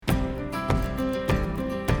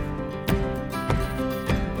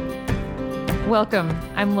Welcome.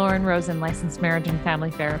 I'm Lauren Rosen, licensed marriage and family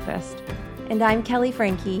therapist. And I'm Kelly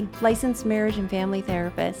Frankie, licensed marriage and family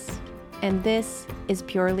therapist. And this is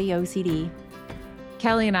Purely OCD.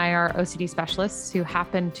 Kelly and I are OCD specialists who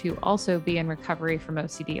happen to also be in recovery from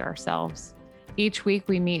OCD ourselves. Each week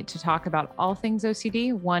we meet to talk about all things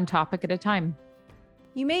OCD, one topic at a time.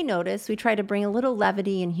 You may notice we try to bring a little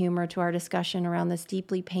levity and humor to our discussion around this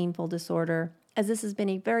deeply painful disorder, as this has been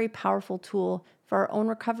a very powerful tool for our own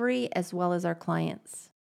recovery as well as our clients.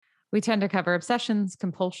 We tend to cover obsessions,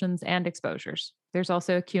 compulsions, and exposures. There's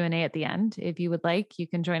also a Q&A at the end. If you would like, you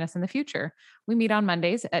can join us in the future. We meet on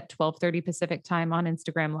Mondays at 12:30 Pacific time on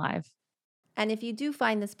Instagram Live. And if you do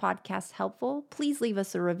find this podcast helpful, please leave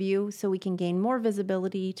us a review so we can gain more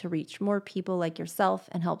visibility to reach more people like yourself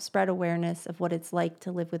and help spread awareness of what it's like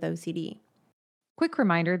to live with OCD. Quick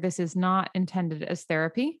reminder, this is not intended as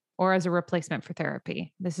therapy or as a replacement for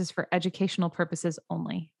therapy. This is for educational purposes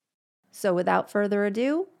only. So without further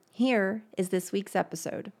ado, here is this week's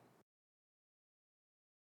episode.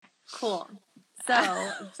 Cool.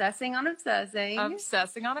 So, obsessing on obsessing.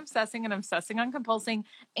 Obsessing on obsessing and obsessing on compulsing.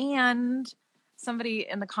 And somebody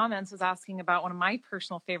in the comments was asking about one of my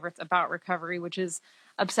personal favorites about recovery, which is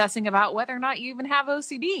obsessing about whether or not you even have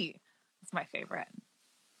OCD. It's my favorite.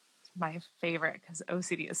 It's my favorite because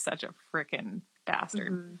OCD is such a freaking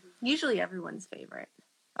bastard. Mm-hmm. Usually everyone's favorite.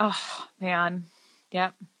 Oh, man.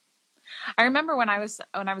 Yep. I remember when I was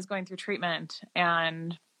going through treatment,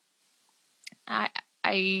 and I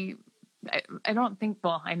don't think,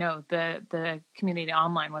 well, I know the community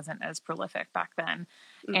online wasn't as prolific back then.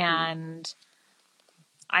 Mm-hmm. And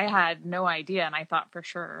I had no idea. And I thought for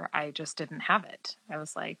sure I just didn't have it. I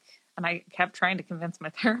was like, and I kept trying to convince my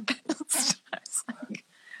therapist. I was like,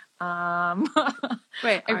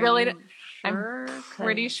 wait, I really, sure? I'm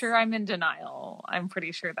pretty sure I'm in denial. I'm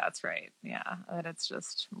pretty sure that's right. Yeah. That it's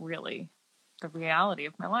just really the reality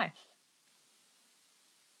of my life.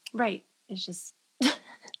 Right. It's just,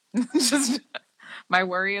 just my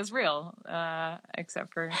worry is real,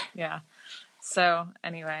 except for, yeah. So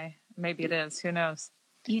anyway, maybe it is. Who knows?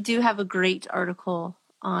 You do have a great article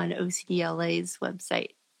on OCDLA's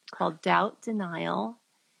website called Doubt, Denial,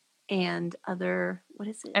 and Other, what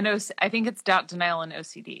is it? And I think it's Doubt, Denial, and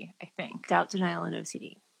OCD, I think. Doubt, Denial, and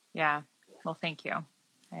OCD. Yeah. Well, thank you.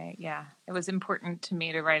 Yeah. It was important to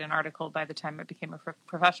me to write an article by the time I became a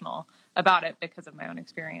professional about it because of my own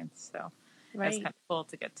experience. So right. It's kind of cool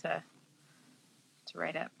to get to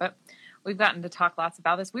write it. But we've gotten to talk lots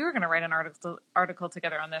about this. We were going to write an article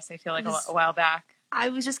together on this, I feel like, a while back. I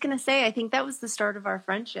was just going to say, I think that was the start of our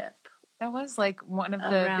friendship. That was like one of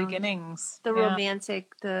the beginnings. The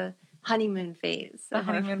romantic, the honeymoon phase. The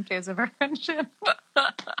honeymoon phase of our friendship.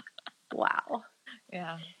 Wow.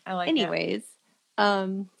 Yeah, I like Anyways,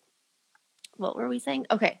 what were we saying?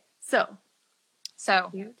 Okay, so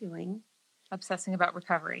you're doing obsessing about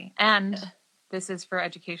recovery. And this is for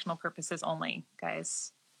educational purposes only,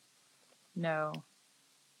 guys. No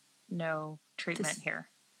treatment here.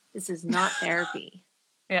 This is not therapy.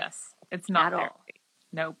 Yes, it's not at therapy. All.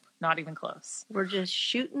 Nope, not even close. We're just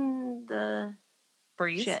shooting the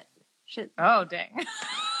breeze. Shit. Oh, dang.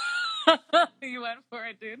 You went for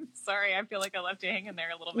it, dude. Sorry, I feel like I left you hanging there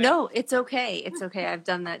a little bit. No, it's okay. It's okay. I've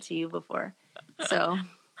done that to you before. So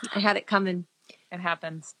I had it coming. It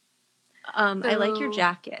happens. I like your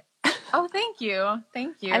jacket. Oh, thank you.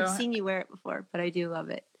 Thank you. I've seen you wear it before, but I do love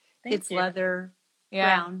it. It's leather,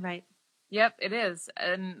 brown, right? Yep, it is.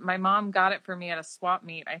 And my mom got it for me at a swap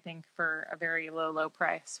meet, I think, for a very low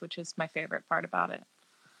price, which is my favorite part about it.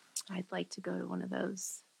 I'd like to go to one of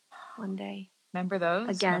those one day. Remember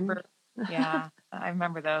those? Again? Yeah, I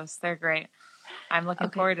remember those. They're great. I'm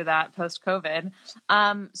looking forward to that post-COVID.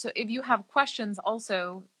 So if you have questions,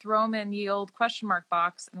 also throw them in the old question mark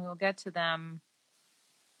box, and we'll get to them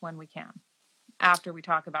when we can, after we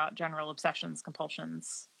talk about general obsessions,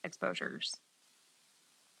 compulsions, exposures,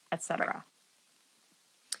 etc.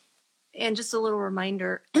 And just a little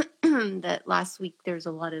reminder that last week there's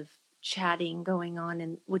a lot of chatting going on,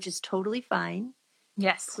 and which is totally fine.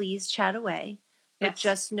 Yes. Please chat away. But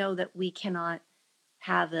just know that we cannot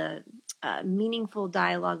have a meaningful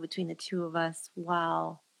dialogue between the two of us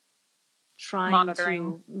while trying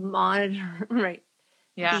to monitor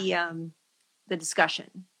the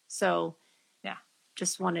discussion. So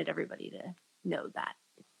just wanted everybody to know that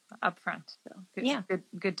up front. So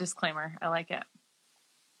good disclaimer. I like it.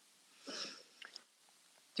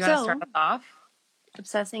 Do you want to start us off?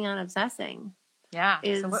 Obsessing on obsessing. Yeah.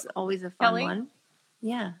 Is always a fun Kelly? one.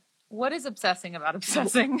 Yeah. What is obsessing about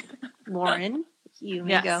obsessing? Lauren, you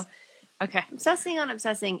may go. Okay. Obsessing on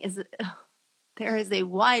obsessing is there is a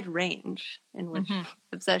wide range in which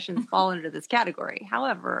obsessions fall into this category.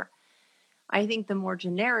 However, I think the more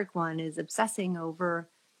generic one is obsessing over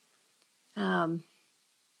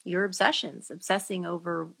your obsessions, obsessing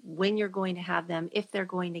over when you're going to have them, if they're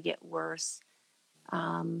going to get worse,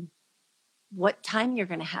 what time you're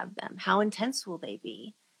going to have them, how intense will they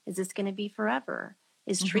be? Is this going to be forever?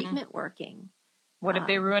 Is treatment working? What if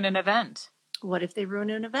they ruin an event? What if they ruin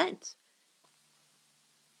an event?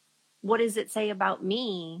 What does it say about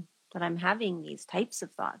me that I'm having these types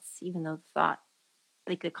of thoughts, even though the thought,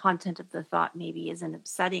 like the content of the thought maybe isn't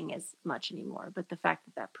upsetting as much anymore, but the fact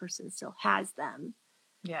that that person still has them.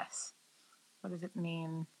 Yes. What does it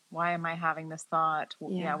mean? Why am I having this thought?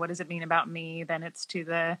 Yeah. What does it mean about me? Then it's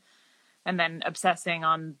and then obsessing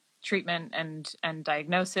on treatment and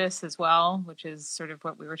diagnosis as well, which is sort of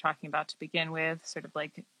what we were talking about to begin with, sort of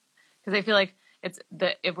like, because I feel like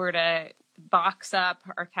if we're to box up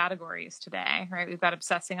our categories today, right? We've got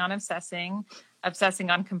obsessing on compulsing,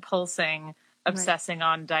 obsessing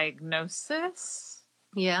on diagnosis.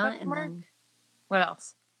 Yeah. And then, what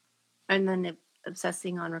else? And then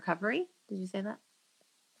obsessing on recovery. Did you say that?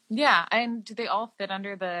 Yeah. And do they all fit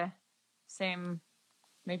under the same?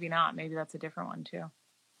 Maybe not. Maybe that's a different one too.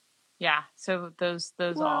 Yeah. So those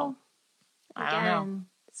all. I don't know.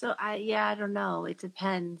 So I don't know. It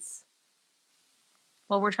depends.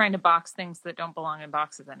 Well, we're trying to box things that don't belong in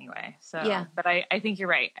boxes anyway. So, yeah. But I think you're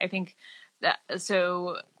right. I think that,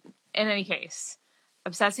 so in any case,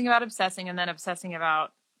 obsessing about obsessing and then obsessing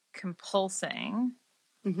about compulsing,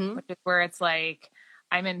 which is where it's like,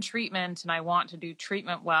 I'm in treatment and I want to do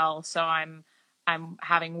treatment well. So I'm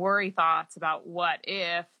having worry thoughts about what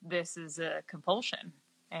if this is a compulsion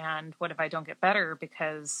and what if I don't get better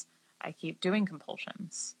because I keep doing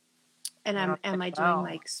compulsions. And am I doing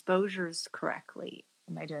my exposures correctly?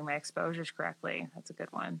 Am I doing my exposures correctly? That's a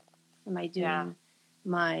good one. Am I doing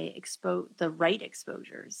the right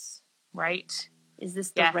exposures? Right. Is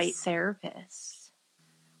this the right therapist?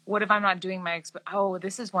 What if I'm not doing my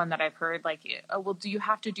this is one that I've heard, like, well, do you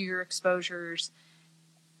have to do your exposures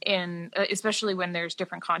especially when there's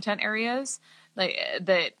different content areas, like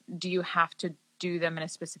that, do you have to do them in a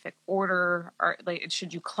specific order, or like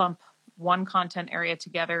should you clump one content area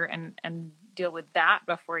together and deal with that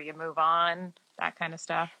before you move on, that kind of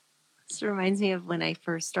stuff? This reminds me of when I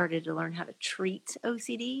first started to learn how to treat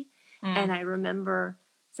OCD. And I remember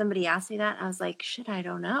somebody asked me that. I was like, shit, I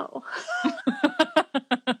don't know.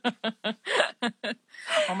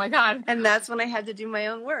 Oh my God. And that's when I had to do my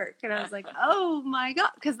own work. And I was like, oh my God.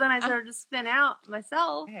 Because then I started to spin out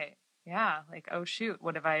myself. Okay. Yeah. Like, oh shoot,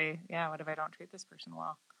 what if I don't treat this person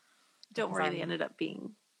well? Don't worry, they ended up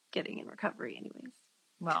getting in recovery anyways.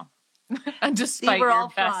 Well, and despite your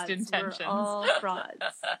best intentions. We're all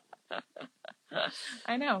frauds.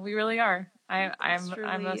 I know, we really are. I'm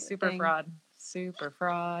a super fraud. Super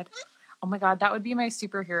fraud. Oh my God, that would be my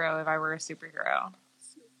superhero if I were a superhero.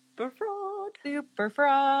 Super fraud. Super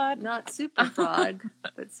fraud. Not super fraud,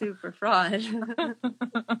 but super fraud.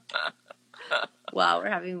 Wow, we're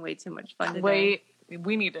having way too much fun today. Wait,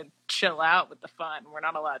 we need to chill out with the fun. We're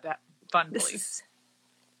not allowed to have fun, please. This is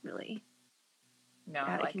really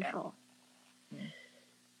out of control.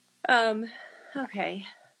 It. Okay.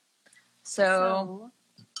 So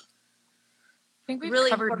I think we've really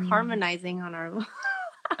covered harmonizing on our.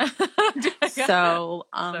 I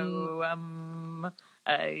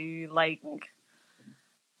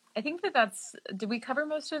think that's. Did we cover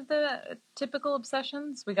most of the typical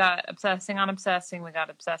obsessions? We got obsessing on obsessing. We got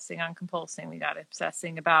obsessing on compulsing. We got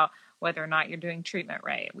obsessing about whether or not you're doing treatment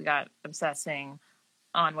right. We got obsessing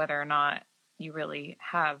on whether or not you really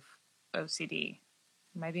have OCD.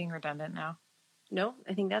 Am I being redundant now? No,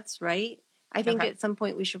 I think that's right. I think at some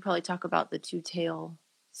point we should probably talk about the two-tail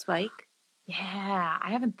spike. Yeah,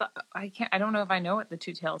 I haven't thought. I don't know if I know what the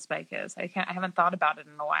two-tail spike is. I haven't thought about it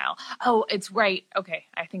in a while. Oh, it's right. Okay,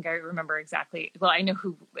 I think I remember exactly. Well, I know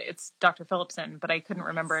who it's Dr. Phillipson, but I couldn't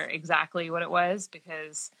remember exactly what it was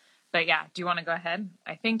But yeah, do you want to go ahead?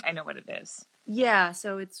 I think I know what it is. Yeah,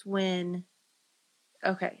 so it's when.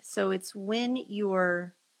 Okay, so it's when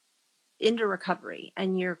you're into recovery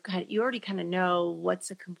and you already kind of know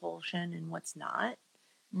what's a compulsion and what's not.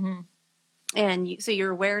 Mm-hmm. And so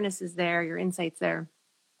your awareness is there, your insight's there.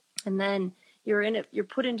 And then you're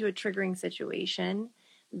put into a triggering situation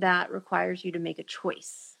that requires you to make a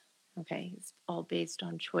choice. Okay. It's all based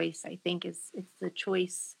on choice. I think it's the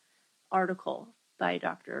choice article by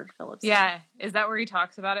Dr. Phillips. Yeah. Is that where he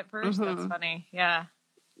talks about it first? Mm-hmm. That's funny. Yeah.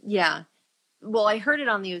 Yeah. Well, I heard it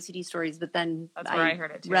on the OCD stories, but then that's where I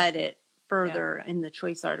heard it too. Read it further in the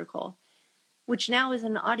choice article, which now is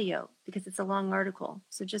an audio because it's a long article.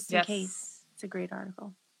 So just in case It's a great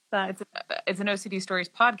article. But it's an OCD Stories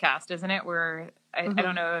podcast, isn't it? Where I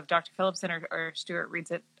don't know if Dr. Phillipson or Stuart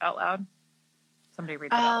reads it out loud. Somebody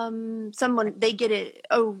reads it out loud. Someone, they get it.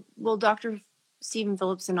 Oh, well, Dr. Stephen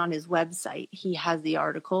Phillipson on his website, he has the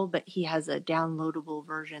article, but he has a downloadable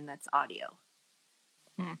version that's audio.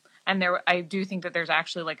 And I do think that there's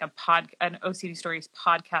actually like an OCD Stories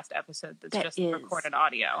podcast episode that's just recorded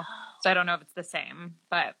audio. So I don't know if it's the same,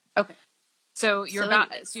 but okay. So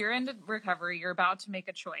you're into recovery. You're about to make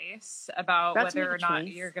a choice about whether or not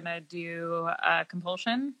you're going to do a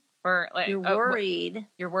compulsion, or like you're worried.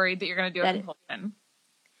 You're worried that you're going to do a compulsion.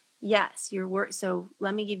 Yes, you're worried. So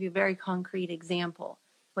let me give you a very concrete example.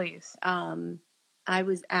 Please. I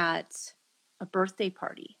was at a birthday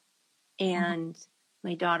party, and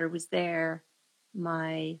my daughter was there.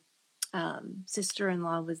 My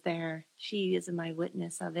sister-in-law was there. She is my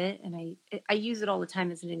witness of it, and I use it all the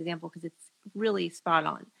time as an example because it's really spot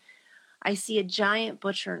on. I see a giant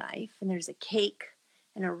butcher knife, and there's a cake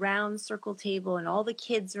and a round circle table, and all the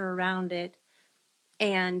kids are around it,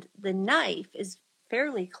 and the knife is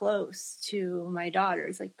fairly close to my daughter.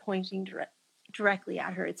 It's like pointing directly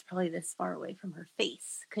at her. It's probably this far away from her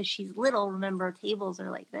face because she's little. Remember, tables are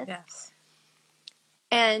like this. Yes.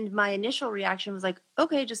 And my initial reaction was like,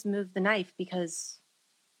 okay, just move the knife, because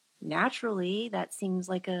naturally that seems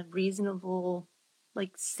like a reasonable,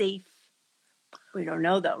 like safe. We don't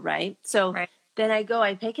know though, right? So then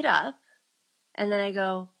I pick it up, and then I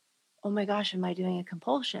go, oh my gosh, am I doing a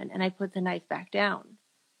compulsion? And I put the knife back down.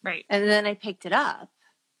 Right. And then I picked it up.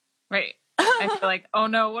 Right. I feel like, oh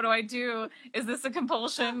no, what do I do? Is this a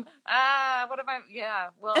compulsion? What am I? Yeah.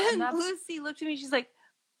 Well, and Lucy looked at me. She's like,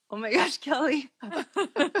 oh my gosh, Kelly.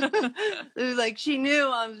 It was like she knew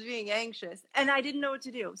I was being anxious, and I didn't know what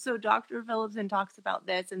to do. So Dr. Phillipson talks about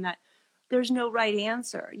this, and that there's no right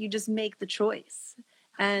answer. You just make the choice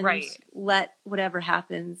and let whatever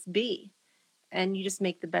happens be. And you just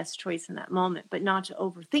make the best choice in that moment, but not to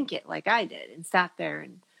overthink it like I did and sat there.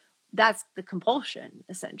 And that's the compulsion,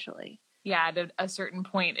 essentially. Yeah, at a certain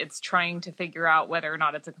point, it's trying to figure out whether or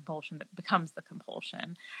not it's a compulsion that becomes the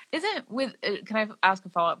compulsion. Can I ask a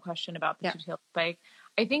follow-up question about the two-tailed spike?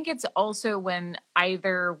 I think it's also when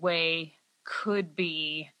either way could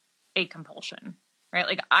be a compulsion, right?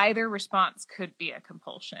 Like either response could be a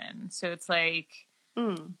compulsion. So it's like...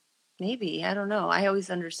 Maybe. I don't know. I always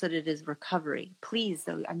understood it as recovery. Please,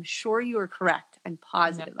 though. I'm sure you are correct. I'm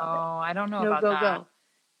positive of it. Oh, I don't know about that. Go.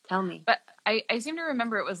 Tell me. But I seem to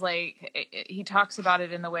remember it was like, he talks about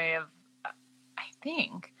it in the way of, I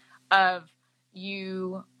think, of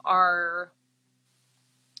you are,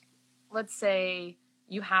 let's say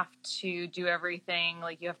you have to do everything,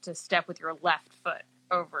 like you have to step with your left foot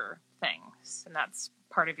over things. And that's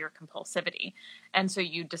part of your compulsivity. And so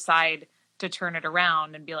you decide to turn it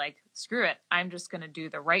around and be like, screw it, I'm just going to do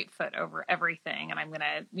the right foot over everything. And I'm going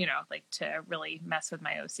to, like to really mess with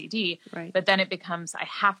my OCD. Right. But then it becomes, I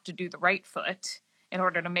have to do the right foot in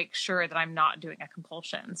order to make sure that I'm not doing a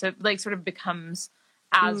compulsion. So it like sort of becomes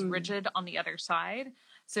as rigid on the other side.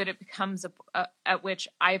 So that it becomes at which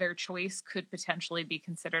either choice could potentially be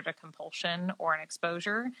considered a compulsion or an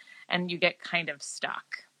exposure. And you get kind of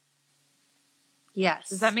stuck. Yes.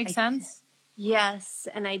 Does that make sense? Yes.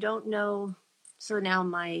 And I don't know. So now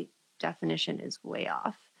my definition is way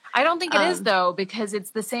off. I don't think it is though, because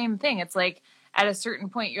it's the same thing. It's like at a certain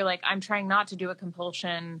point you're like, I'm trying not to do a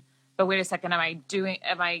compulsion, but wait a second, am I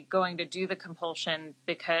going to do the compulsion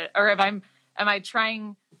am I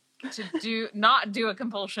trying to not do a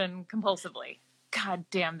compulsion compulsively? God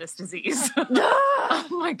damn this disease. Oh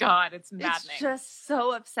my God. It's maddening. It's just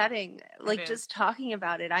so upsetting. Like just talking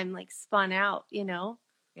about it, I'm like spun out,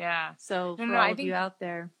 Yeah. So for all of you out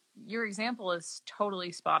there. Your example is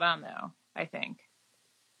totally spot on though, I think.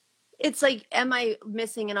 It's like, am I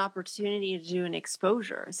missing an opportunity to do an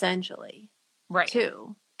exposure, essentially? Right.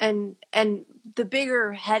 Too. And the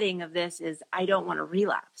bigger heading of this is I don't want to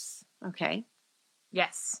relapse. Okay.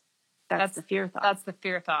 Yes. That's the fear thought. That's the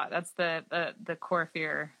fear thought. That's the core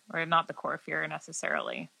fear, or not the core fear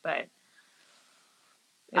necessarily, but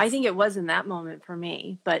I think it was in that moment for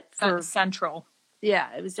me, but for central. Yeah,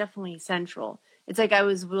 it was definitely central. It's like I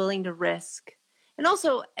was willing to risk. And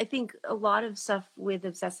also, I think a lot of stuff with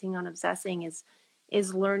obsessing on obsessing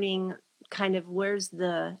is learning kind of what does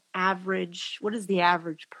the average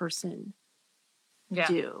person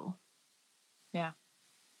do? Yeah.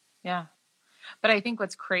 Yeah. But I think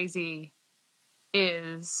what's crazy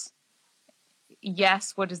is,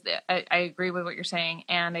 yes, I agree with what you're saying.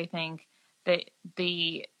 And I think that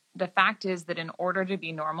the fact is that in order to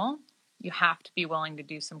be normal, you have to be willing to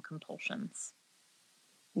do some compulsions.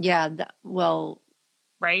 Yeah.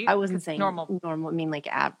 right? I wasn't saying normal. I mean like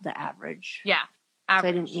the average. Yeah. Average. So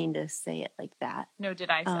I didn't mean to say it like that. No, did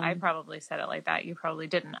I? I probably said it like that. You probably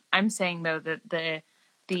didn't. I'm saying though that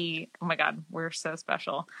the oh my God, we're so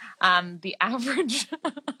special. The average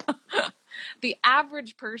the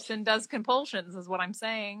average person does compulsions is what I'm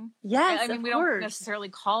saying. Yes, I mean, we don't necessarily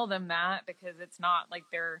call them that because it's not like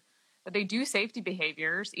they do safety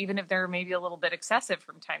behaviors, even if they're maybe a little bit excessive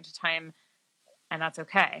from time to time, and that's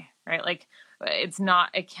okay, right? Like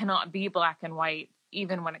it cannot be black and white,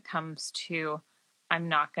 even when it comes to I'm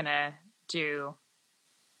not gonna do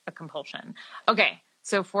a compulsion. Okay,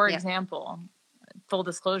 so for example, full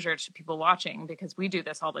disclosure to people watching, because we do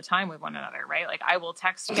this all the time with one another, right? Like I will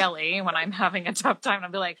text Kelly when I'm having a tough time and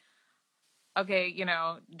I'll be like, okay, you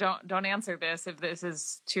know, don't answer this if this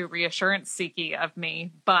is too reassurance seeky of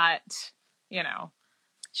me, but you know.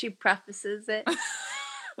 She prefaces it.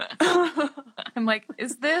 I'm like,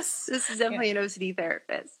 this is definitely an OCD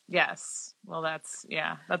therapist. Yes. Well, that's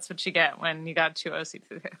what you get when you got two OCD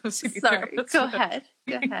Sorry, therapists. Go ahead.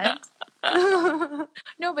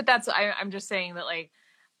 No, but I'm just saying that like,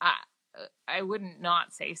 I wouldn't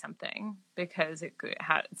not say something because it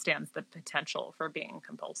stands the potential for being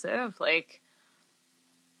compulsive. Like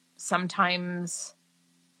sometimes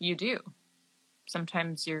you do.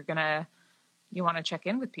 Sometimes you want to check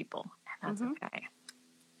in with people, and that's okay.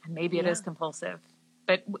 And maybe it is compulsive.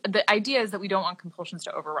 But the idea is that we don't want compulsions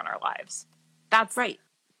to overrun our lives. That's right.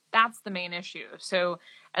 That's the main issue. So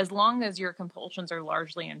as long as your compulsions are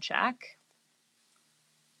largely in check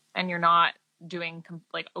and you're not doing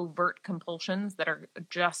like overt compulsions that are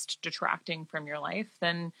just detracting from your life,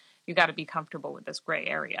 then you got to be comfortable with this gray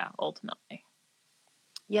area ultimately.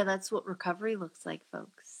 Yeah, that's what recovery looks like,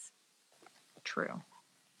 folks. True.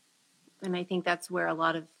 And I think that's where a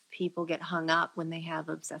lot of people get hung up when they have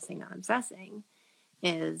obsessing on obsessing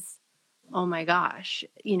is, oh my gosh,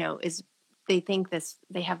 you know, they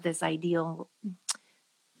have this ideal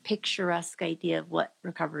picturesque idea of what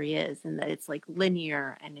recovery is and that it's like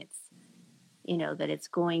linear and it's, you know, that it's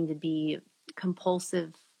going to be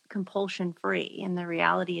compulsion free. And the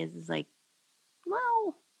reality is like,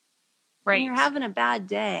 well, when you're having a bad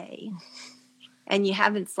day and you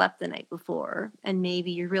haven't slept the night before and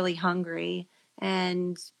maybe you're really hungry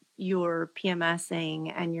and you're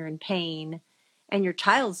PMSing and you're in pain and your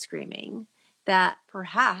child's screaming, that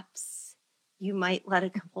perhaps you might let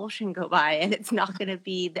a compulsion go by and it's not going to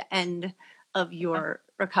be the end of your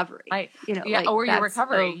recovery. Right. You know, or your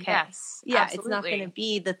recovery. Okay. Yes. Yeah, absolutely. It's not going to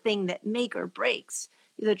be the thing that make or breaks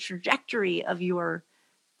the trajectory of your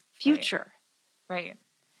future. Right.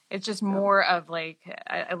 It's just more of like,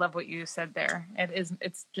 I love what you said there.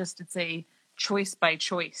 It's a choice by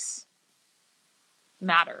choice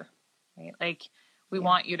matter, right? Like we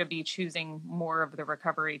want you to be choosing more of the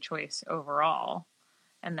recovery choice overall.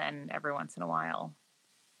 And then every once in a while,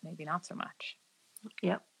 maybe not so much.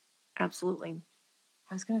 Yep, absolutely.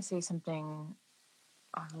 I was going to say something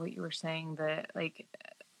on what you were saying that like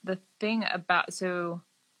the thing about, so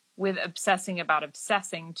with obsessing about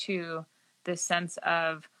obsessing too, this sense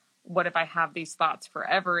of what if I have these thoughts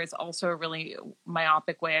forever is also a really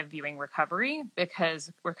myopic way of viewing recovery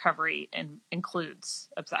because recovery includes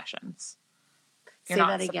obsessions. Say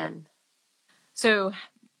that again. So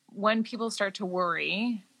when people start to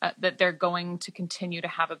worry that they're going to continue to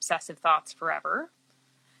have obsessive thoughts forever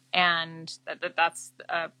and that's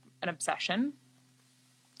an obsession,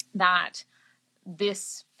 that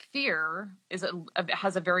this fear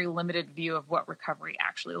has a very limited view of what recovery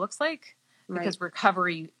actually looks like. Because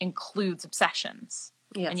recovery includes obsessions.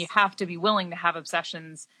 Yes. And you have to be willing to have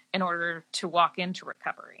obsessions in order to walk into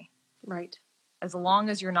recovery. Right. As long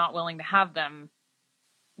as you're not willing to have them,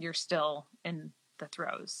 you're still in the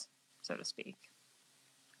throes, so to speak.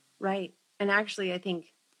 Right. And actually, I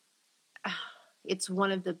think it's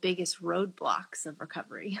one of the biggest roadblocks of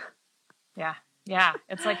recovery. Yeah. Yeah.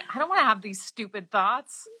 It's like, I don't want to have these stupid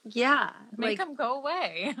thoughts. Yeah. Make them go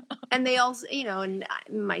away. And they also, you know, and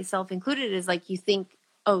myself included, is like you think,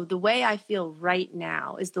 oh, the way I feel right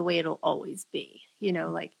now is the way it'll always be. You know,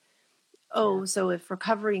 like, oh, so if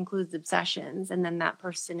recovery includes obsessions and then that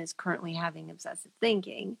person is currently having obsessive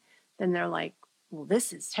thinking, then they're like, well,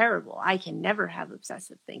 this is terrible. I can never have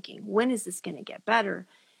obsessive thinking. When is this going to get better?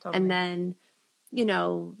 Totally. And then, you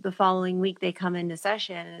know, the following week they come into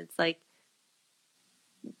session and it's like,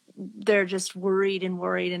 they're just worried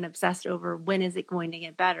and obsessed over when is it going to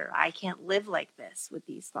get better? I can't live like this with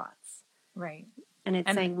these thoughts. Right. And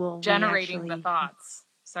it's saying, well, generating the thoughts.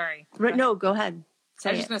 Sorry. No, go ahead. I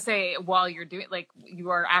was just going to say, while you're doing, like,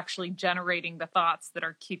 you are actually generating the thoughts that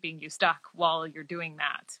are keeping you stuck while you're doing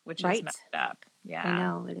that, which is messed up. Yeah. I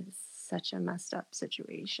know, it is. such a messed up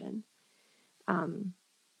situation. But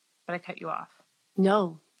I cut you off.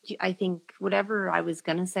 No, I think whatever I was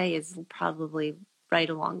going to say is probably right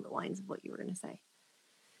along the lines of what you were going to say.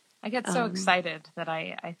 I get so excited that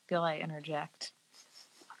I feel I interject.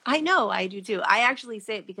 I know, I do too. I actually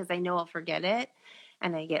say it because I know I'll forget it.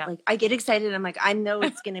 And I get excited. I'm like, I know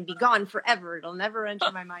it's going to be gone forever. It'll never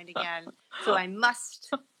enter my mind again. So I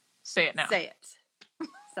must say it now. Say it.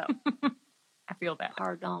 So I feel that.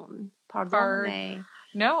 Pardon.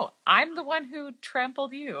 No, I'm the one who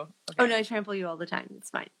trampled you. Okay. Oh no, I trample you all the time. It's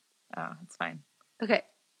fine. Oh, it's fine. Okay.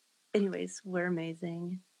 Anyways, we're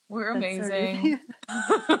amazing. We're amazing.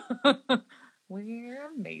 We're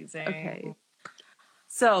amazing. Okay.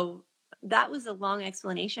 So that was a long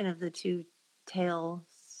explanation of the two-tail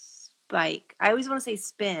spike. I always want to say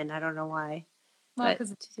spin. I don't know why. Well,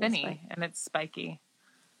 because it's spinny and it's spiky.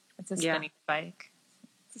 It's a spinny spike.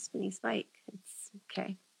 It's a spinny spike. It's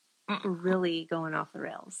okay. We're really going off the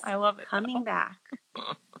rails. I love it. Coming back.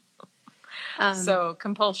 So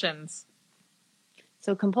compulsions.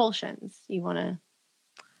 You want to...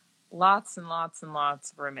 Lots and lots and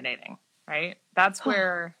lots of ruminating, right? That's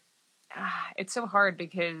where it's so hard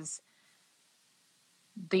because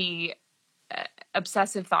the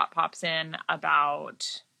obsessive thought pops in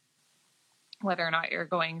about whether or not you're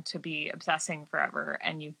going to be obsessing forever,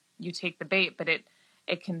 and you take the bait, but it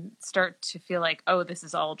can start to feel like, oh, this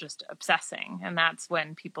is all just obsessing. And that's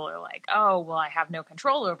when people are like, oh, well, I have no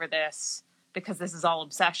control over this because this is all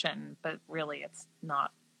obsession. But really, it's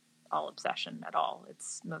not all obsession at all.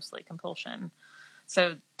 It's mostly compulsion.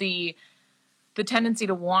 So the tendency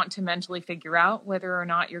to want to mentally figure out whether or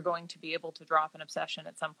not you're going to be able to drop an obsession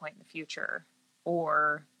at some point in the future,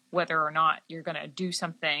 or whether or not you're going to do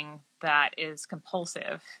something that is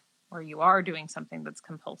compulsive, or you are doing something that's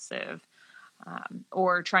compulsive,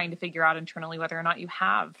 or trying to figure out internally whether or not you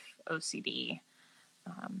have OCD.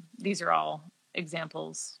 These are all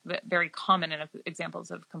examples, very common examples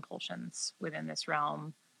of compulsions within this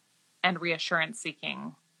realm, and reassurance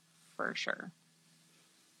seeking for sure.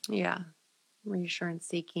 Yeah. Reassurance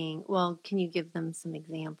seeking. Well, can you give them some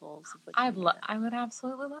examples of what I would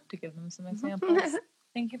absolutely love to give them some examples.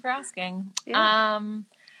 Thank you for asking. Yeah.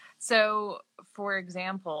 So for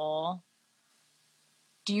example,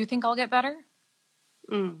 do you think I'll get better?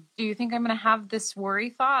 Do you think I'm going to have this worry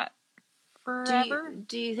thought forever?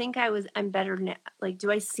 Do you think I'm better now? Like,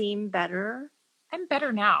 do I seem better? I'm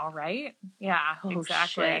better now, right? Yeah,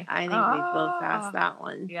 exactly. Shit. I think we both passed that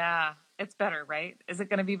one. Yeah, it's better, right? Is it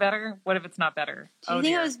going to be better? What if it's not better? Do you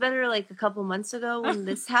think it was better like a couple months ago when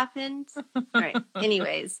this happened? All right.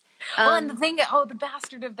 Anyways. Well, and the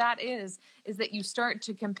bastard of that is that you start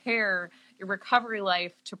to compare your recovery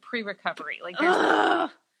life to pre-recovery. Like, there's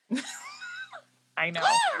I know.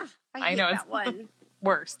 I know it's one.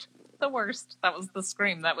 Worst. The worst. That was the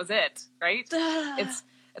scream. That was it, right?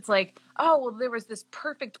 It's like, oh, well, there was this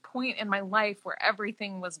perfect point in my life where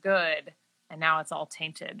everything was good, and now it's all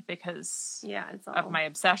tainted because of my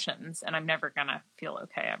obsessions, and I'm never going to feel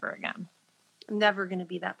okay ever again. I'm never going to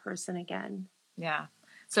be that person again. Yeah.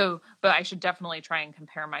 So, but I should definitely try and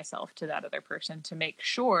compare myself to that other person to make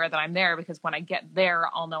sure that I'm there, because when I get there,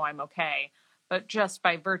 I'll know I'm okay. But just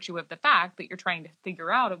by virtue of the fact that you're trying to figure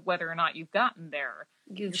out of whether or not you've gotten there,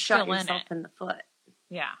 you've shot yourself in the foot.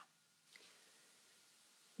 Yeah.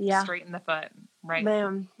 Yeah. Straight in the foot. Right.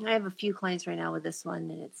 Man, I have a few clients right now with this one,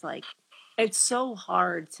 and it's like, it's so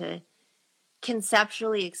hard to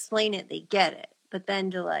conceptually explain it. They get it. But then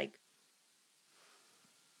to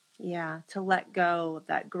to let go of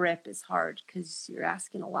that grip is hard because you're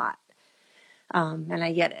asking a lot. And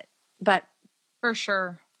I get it. But for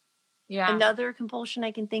sure. Yeah. Another compulsion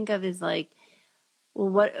I can think of is like, well,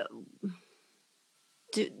 what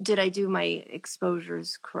did I do my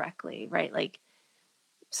exposures correctly? Right? Like,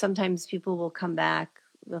 sometimes people will come back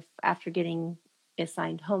after getting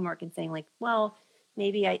assigned homework and saying like, well,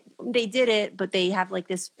 maybe they did it, but they have like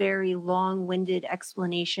this very long-winded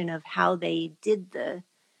explanation of how they did the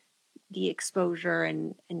exposure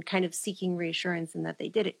and kind of seeking reassurance in that they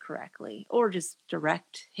did it correctly, or just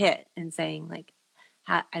direct hit and saying like,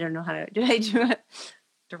 I don't know how to, did I do it?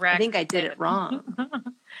 Direct. I think I did it wrong.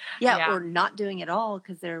 Yeah. Or not doing it all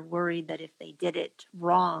because they're worried that if they did it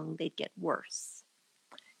wrong, they'd get worse.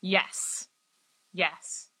 Yes.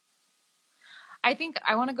 I think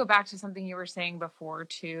I want to go back to something you were saying before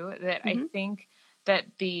too, that I think that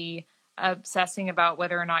the obsessing about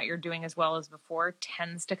whether or not you're doing as well as before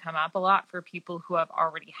tends to come up a lot for people who have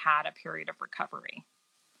already had a period of recovery.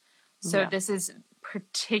 So this is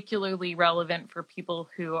particularly relevant for people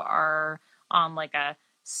who are on like a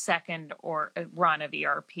second or run of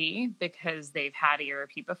ERP because they've had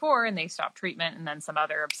ERP before and they stopped treatment, and then some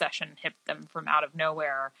other obsession hit them from out of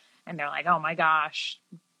nowhere, and they're like, oh my gosh,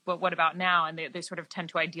 but what about now? And they sort of tend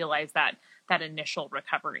to idealize that initial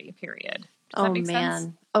recovery period. Does that make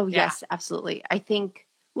sense? Oh, yeah. Yes, absolutely. I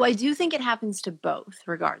do think it happens to both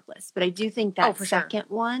regardless, but I do think that second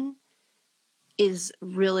one is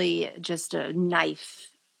really just a knife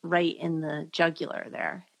right in the jugular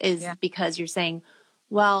there, because you're saying,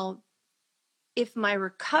 well, if my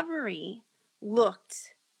recovery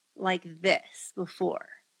looked like this before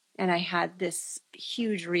and I had this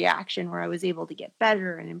huge reaction where I was able to get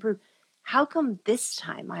better and improve, how come this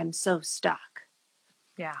time I'm so stuck?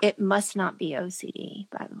 Yeah. It must not be OCD,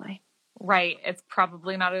 by the way. Right. It's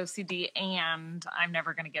probably not OCD, and I'm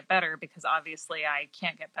never going to get better because obviously I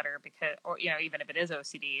can't get better because, or, even if it is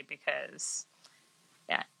OCD, because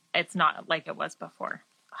it's not like it was before.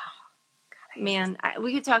 Oh, God, man,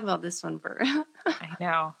 we could talk about this one for. I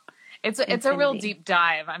know. It's a real deep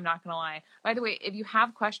dive. I'm not going to lie. By the way, if you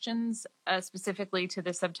have questions specifically to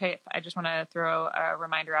this subtype, I just want to throw a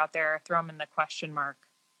reminder out there. Throw them in the question mark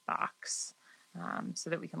box. So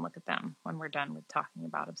that we can look at them when we're done with talking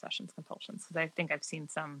about obsessions, compulsions. Because I think I've seen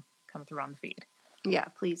some come through on the feed. Yeah,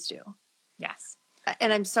 please do. Yes.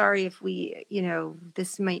 And I'm sorry if we,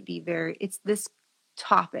 this might be this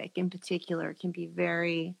topic in particular can be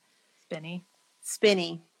very spinny.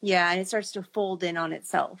 Yeah. And it starts to fold in on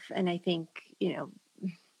itself. And I think,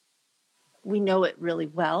 we know it really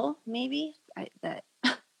well, maybe that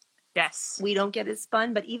yes, we don't get it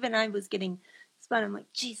spun, but even I was getting spun. I'm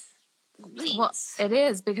like, geez. Please. Well, it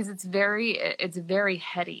is because it's very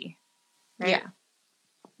heady, right? Yeah.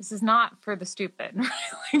 This is not for the stupid,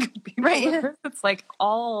 right? Right. It's like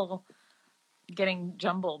all getting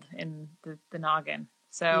jumbled in the noggin.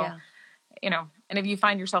 So, and if you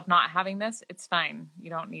find yourself not having this, it's fine.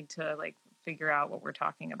 You don't need to figure out what we're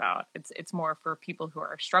talking about. It's more for people who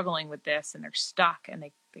are struggling with this and they're stuck, and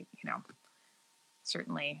they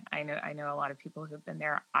certainly I know a lot of people who've been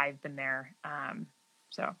there. I've been there.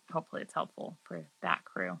 So hopefully it's helpful for that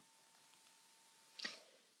crew.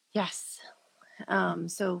 Yes.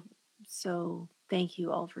 So thank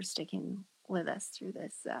you all for sticking with us through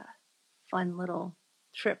this fun little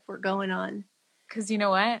trip we're going on. Because you know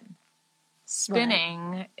what?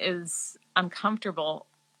 Spinning is uncomfortable,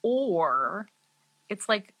 or it's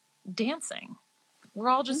like dancing. We're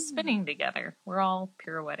all just spinning together. We're all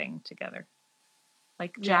pirouetting together.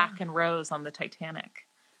 Like Jack and Rose on the Titanic.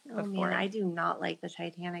 Oh man, I do not like the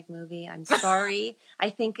Titanic movie. I'm sorry. I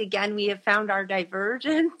think again we have found our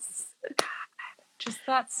divergence. Just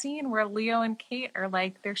that scene where Leo and Kate are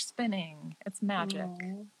they're spinning. It's magic.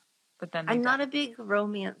 But then I'm not a big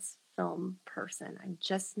romance film person. I'm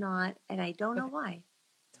just not, and I don't know why.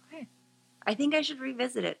 It's okay. I think I should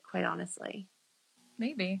revisit it, quite honestly.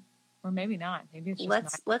 Maybe. Or maybe not. Maybe it's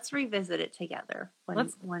just let's revisit it together one of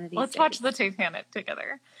these days. Let's watch the Titanic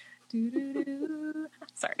together.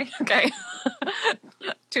 Sorry. Okay.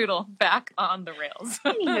 Toodle, back on the rails.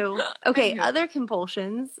 Anywho. Okay, other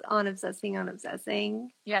compulsions on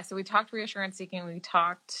obsessing. Yeah, so we talked reassurance seeking. We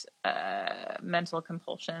talked mental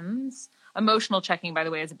compulsions. Emotional checking, by the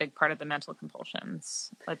way, is a big part of the mental compulsions,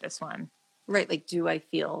 like this one. Right, do I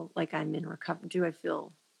feel like I'm in recovery? Do I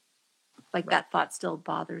feel like that thought still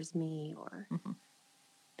bothers me? Or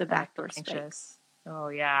the backdoor spike? Oh,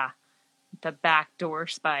 yeah. The backdoor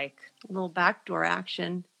spike. A little backdoor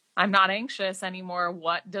action. I'm not anxious anymore.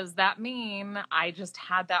 What does that mean? I just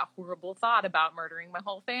had that horrible thought about murdering my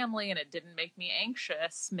whole family and it didn't make me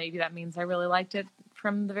anxious. Maybe that means I really liked it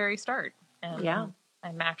from the very start. And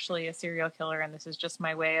I'm actually a serial killer, and this is just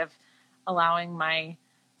my way of allowing my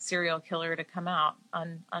serial killer to come out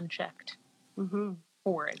unchecked. Mm-hmm.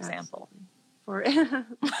 For example.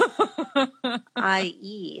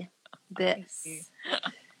 I.e. this.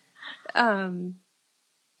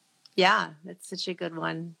 Yeah, that's such a good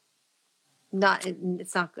one.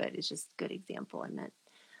 It's not good. It's just a good example. I meant,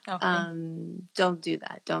 don't do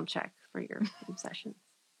that. Don't check for your obsessions.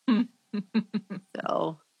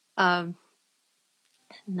 So,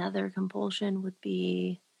 another compulsion would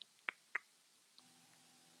be,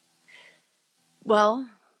 well,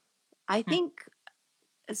 I think,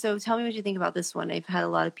 so tell me what you think about this one. I've had a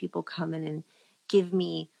lot of people come in and give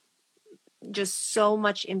me just so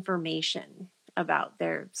much information about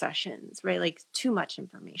their obsessions, right? Too much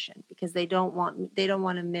information, because they don't want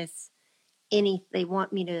to miss any. They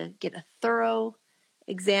want me to get a thorough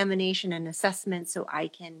examination and assessment so I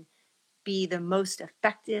can be the most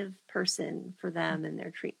effective person for them in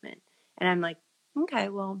their treatment. And I'm like, okay,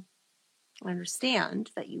 well, I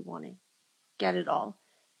understand that you want to get it all.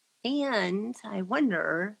 And I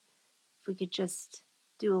wonder if we could just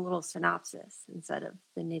do a little synopsis instead of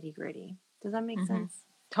the nitty gritty. Does that make sense?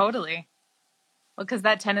 Totally. Well, because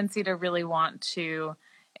that tendency to really want to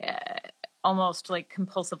almost like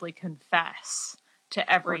compulsively confess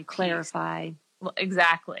to every or clarify. Piece. Well,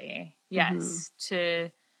 exactly. Yes.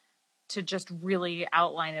 To just really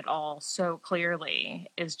outline it all so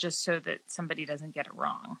clearly is just so that somebody doesn't get it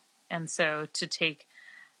wrong. And so to take,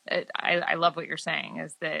 I love what you're saying,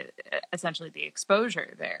 is that essentially the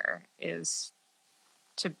exposure there is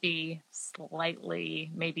to be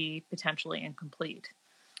slightly, maybe potentially incomplete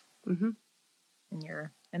in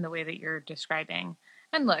the way that you're describing.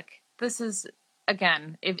 And look, this is,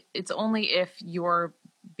 again, it's only if you're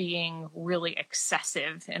being really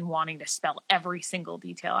excessive and wanting to spell every single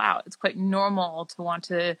detail out. It's quite normal to want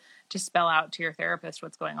to spell out to your therapist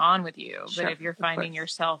what's going on with you. Sure, but if you're finding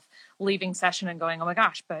yourself leaving session and going, oh my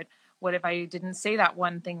gosh, but what if I didn't say that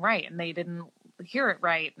one thing right and they didn't hear it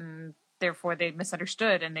right and therefore they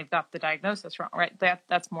misunderstood and they've got the diagnosis wrong, right?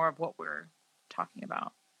 That's more of what we're talking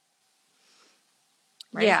about.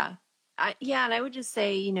 Right? Yeah. And I would just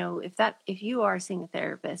say, if you are seeing a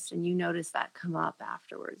therapist and you notice that come up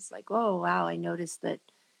afterwards, like, oh, wow, I noticed that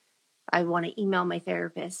I want to email my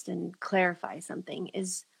therapist and clarify something,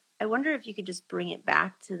 I wonder if you could just bring it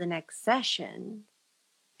back to the next session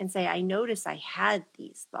and say, I noticed I had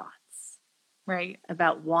these thoughts. Right.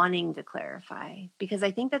 About wanting to clarify, because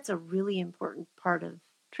I think that's a really important part of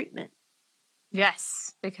treatment.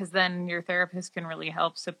 Yes, because then your therapist can really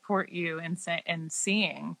help support you in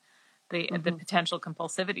seeing the potential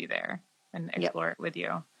compulsivity there and explore it with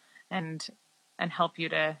you and help you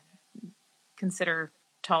to consider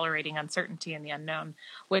tolerating uncertainty and the unknown,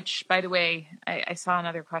 which, by the way, I saw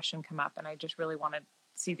another question come up and I just really want to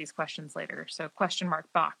see these questions later. So question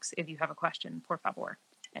mark box, if you have a question, por favor.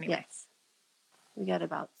 Anyway. Yes. We got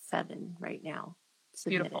about 7 right now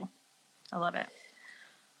submitted. Beautiful. I love it.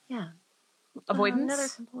 Yeah. Avoidance? Another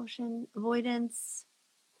compulsion. Avoidance.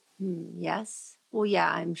 Yes. Well,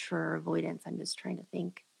 yeah, I'm sure avoidance. I'm just trying to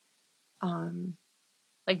think.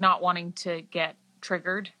 Like not wanting to get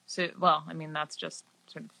triggered. So, well, I mean, that's just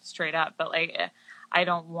sort of straight up, but like, I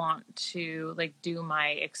don't want to like do my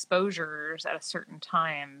exposures at a certain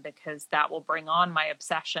time because that will bring on my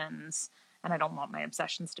obsessions. And I don't want my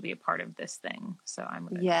obsessions to be a part of this thing. So I'm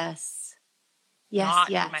going to not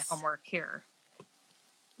do my homework here.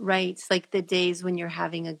 Right. It's like the days when you're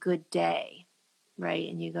having a good day, right?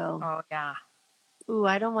 And you go, oh, yeah. Ooh,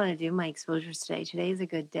 I don't want to do my exposures today. Today's a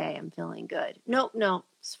good day. I'm feeling good. No.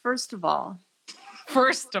 First of all.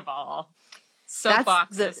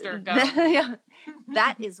 Soapbox, sister, go.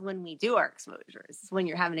 That is when we do our exposures. It's when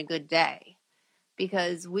you're having a good day.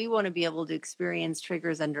 Because we want to be able to experience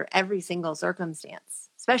triggers under every single circumstance,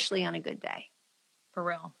 especially on a good day. For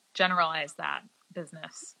real. Generalize that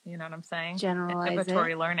business. You know what I'm saying? Generalize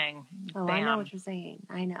inhibitory learning. Oh, bam. I know what you're saying.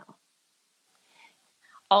 I know.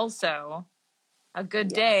 Also, a good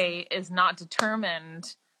day is not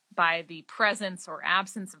determined by the presence or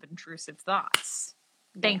absence of intrusive thoughts.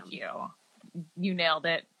 Thank you. You nailed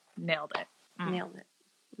it. Nailed it.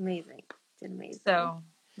 Amazing. Did amazing. So,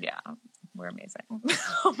 yeah. We're amazing.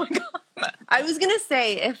 Oh my God. I was going to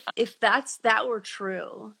say, if that were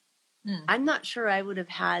true, I'm not sure I would have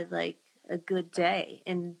had like a good day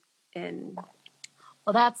in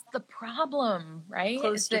well, that's the problem, right?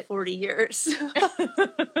 Close to 40 years.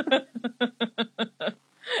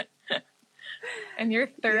 And you're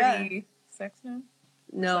 36 now?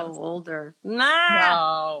 No, older.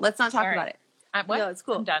 No. Let's not talk about it. What? No, it's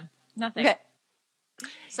cool. I'm done. Nothing. Okay.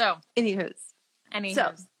 So,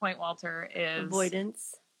 Anywho's, point, Walter, is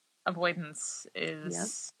Avoidance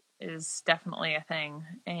is definitely a thing,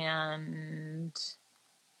 and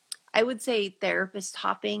I would say therapist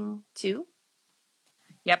hopping too.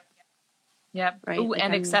 Yep. Right. Ooh,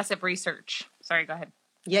 and excessive research. Sorry, go ahead.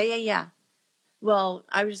 Yeah. Well,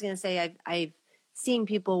 I was just gonna say I've seen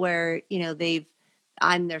people where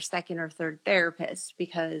I'm their second or third therapist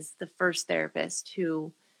because the first therapist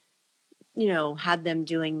who had them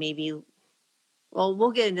doing maybe. Well,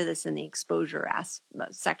 we'll get into this in the exposure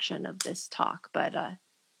section of this talk, but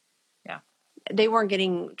they weren't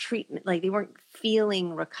getting treatment, like they weren't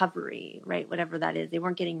feeling recovery, right? Whatever that is, they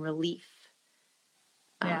weren't getting relief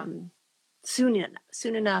soon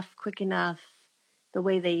enough, quick enough, the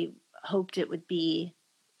way they hoped it would be,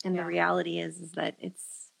 and the reality is that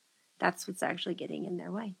that's what's actually getting in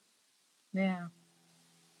their way. Yeah.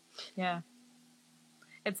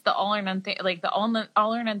 It's the all or none thing, like the all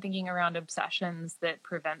or none thinking around obsessions that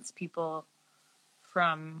prevents people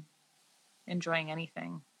from enjoying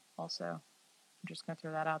anything. Also, I'm just going to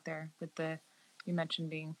throw that out there with the You mentioned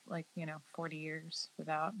being 40 years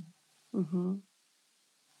without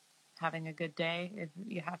having a good day. If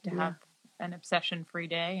you have to have an obsession-free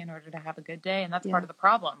day in order to have a good day, and that's part of the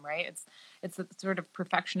problem, right? It's the sort of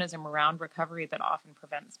perfectionism around recovery that often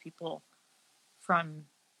prevents people from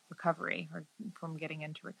recovery or from getting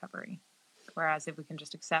into recovery. Whereas if we can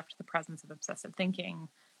just accept the presence of obsessive thinking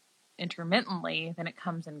intermittently, then it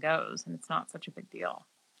comes and goes, and it's not such a big deal.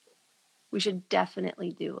 We should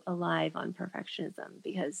definitely do a live on perfectionism,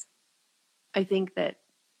 because I think that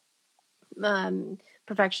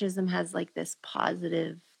perfectionism has like this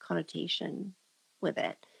positive connotation with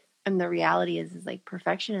it. And the reality is like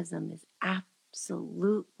perfectionism is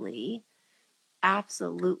absolutely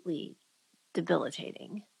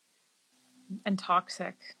debilitating. And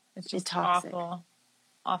toxic. It's just toxic.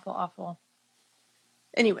 Awful.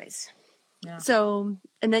 Anyways. Yeah. So,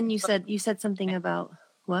 and then you said something about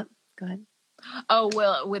what? Go ahead. Oh,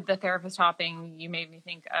 well, with the therapist hopping, you made me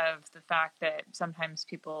think of the fact that sometimes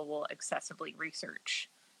people will excessively research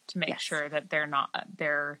to make sure that they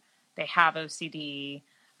have OCD.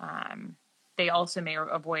 They also may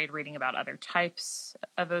avoid reading about other types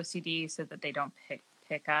of OCD so that they don't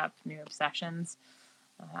pick up new obsessions.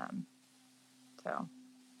 So.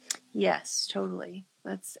 Yes, totally.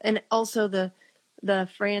 And also the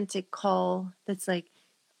frantic call that's like,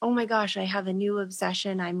 oh my gosh, I have a new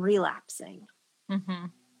obsession. I'm relapsing. Mm-hmm.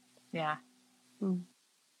 Yeah. Mm.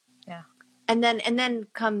 Yeah. And then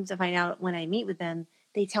come to find out when I meet with them,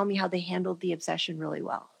 they tell me how they handled the obsession really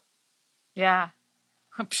well. Yeah.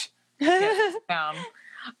 Yes.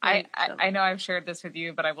 I know I've shared this with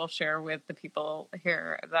you, but I will share with the people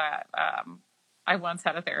here that I once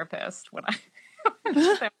had a therapist when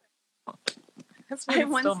That's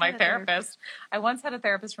still my therapist. I once had a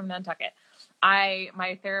therapist from Nantucket.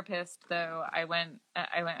 My therapist, though, I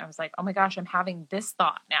was like, oh my gosh, I'm having this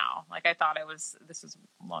thought now. Like I thought this was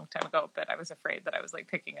a long time ago, but I was afraid that I was like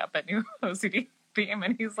picking up a new OCD theme.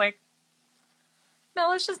 And he's like, no,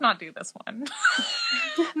 let's just not do this one.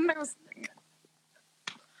 And I was like,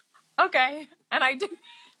 okay. And I did.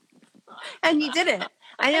 And you didn't.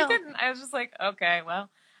 I know. I didn't. I was just like, okay, well,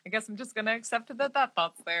 I guess I'm just going to accept that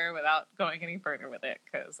thought's there without going any further with it,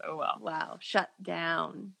 because, oh well. Wow. Shut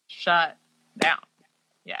down.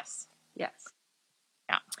 Yes. Yeah.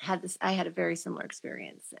 I had a very similar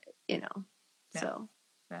experience, so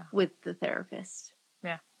with the therapist.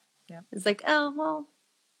 Yeah. It's like, oh, well,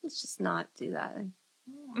 let's just not do that.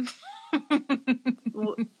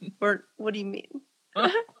 What do you mean?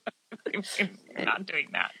 We're not doing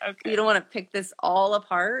that. Okay. You don't want to pick this all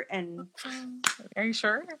apart and... Are you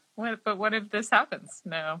sure? But what if this happens?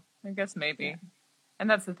 No, I guess maybe. Yeah. And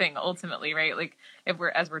that's the thing, ultimately, right? Like,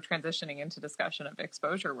 as we're transitioning into discussion of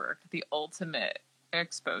exposure work, the ultimate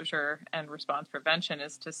exposure and response prevention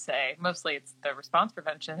is to say, mostly it's the response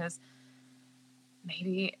prevention is,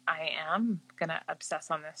 maybe I am going to obsess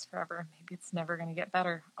on this forever. Maybe it's never going to get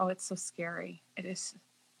better. Oh, it's so scary. It is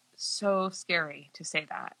so scary to say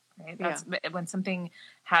that, right? That's when something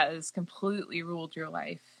has completely ruled your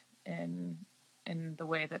life in the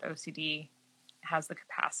way that OCD has the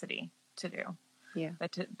capacity to do. Yeah.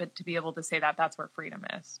 But to be able to say that, that's where freedom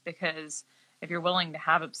is. Because if you're willing to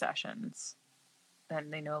have obsessions,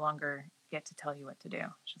 then they no longer get to tell you what to do.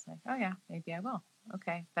 It's just like, oh yeah, maybe I will.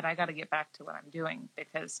 Okay. But I got to get back to what I'm doing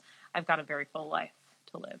because I've got a very full life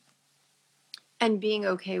to live. And being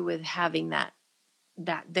okay with having that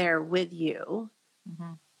there with you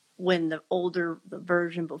when the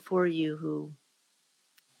version before you who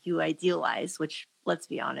you idealize, which let's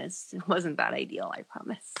be honest, it wasn't that ideal, I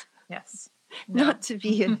promise. Yes. No. Not to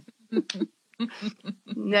be a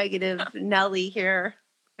negative Nelly here.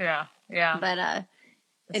 Yeah. But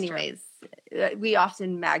anyways, we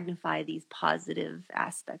often magnify these positive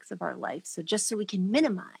aspects of our life. So just so we can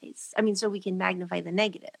so we can magnify the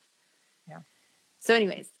negative. Yeah. So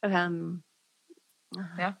anyways,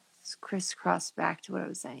 Let's crisscross back to what I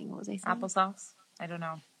was saying. What was I saying? Applesauce? I don't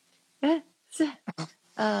know.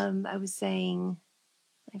 I was saying,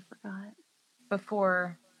 I forgot.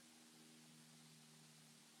 Before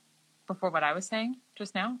what I was saying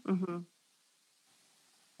just now? Mm-hmm.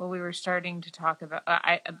 Well, we were starting to talk about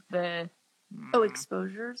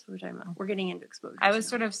exposures. What we're talking about. We're getting into exposures. I was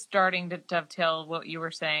sort of starting to dovetail what you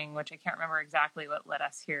were saying, which I can't remember exactly what led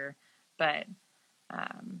us here, but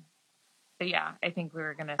yeah, I think we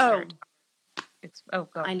were going to start. Go.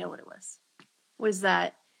 I know what it was. Was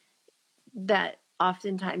that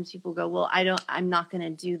oftentimes people go, well, I'm not going to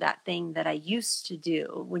do that thing that I used to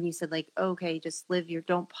do. When you said like, okay, just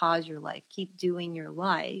don't pause your life, keep doing your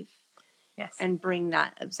life. Yes. And bring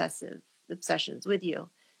that obsessions with you.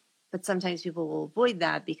 But sometimes people will avoid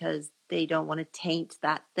that because they don't want to taint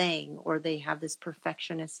that thing, or they have this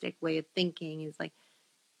perfectionistic way of thinking. It's like,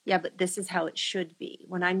 yeah, but this is how it should be.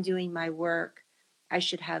 When I'm doing my work, I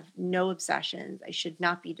should have no obsessions. I should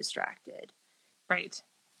not be distracted. Right.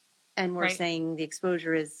 And we're saying the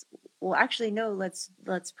exposure is, well, actually, no, let's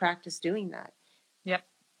practice doing that.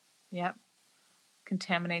 Yep.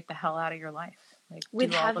 Contaminate the hell out of your life. Like,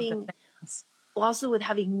 with having, also with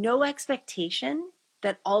having no expectation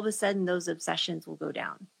that all of a sudden those obsessions will go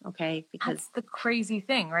down. Okay. Because that's the crazy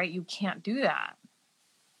thing, right? You can't do that.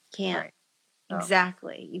 Can't. Right. Oh.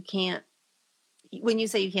 Exactly. You can't. When you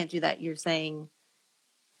say you can't do that, you're saying,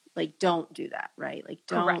 like, don't do that, right? Like,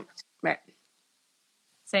 don't. Correct. Right.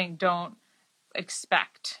 Saying don't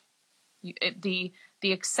expect. The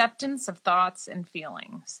acceptance of thoughts and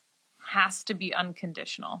feelings has to be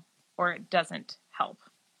unconditional, or it doesn't help.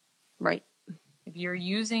 Right. If you're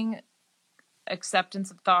using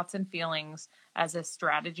acceptance of thoughts and feelings as a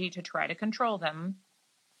strategy to try to control them,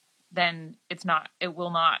 then it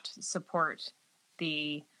will not support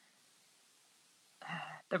the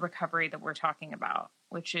recovery that we're talking about,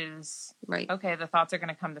 which is, right, okay, the thoughts are going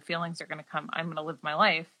to come, the feelings are going to come. I'm going to live my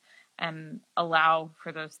life and allow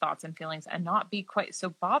for those thoughts and feelings and not be quite so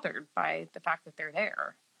bothered by the fact that they're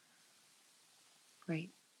there. Right.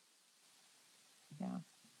 Yeah.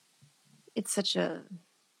 It's such a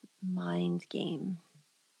mind game.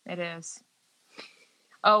 It is.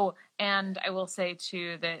 Oh, and I will say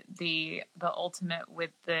too that the ultimate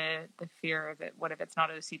with the fear that what if it's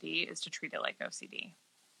not OCD is to treat it like OCD.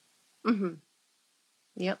 Mm-hmm.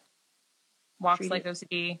 Yep. Walks like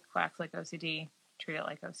OCD, quacks like OCD, treat it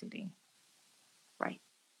like OCD. Right.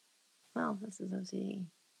 Well, this is OCD.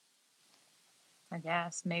 I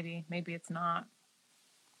guess maybe it's not.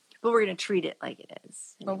 But we're going to treat it like it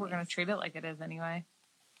is. But we're going to treat it like it is anyway.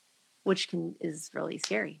 Which is really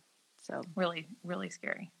scary. So really, really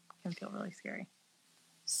scary. Can feel really scary.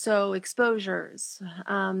 So exposures.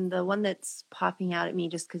 The one that's popping out at me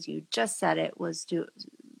just because you just said it was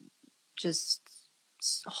just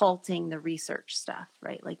halting the research stuff,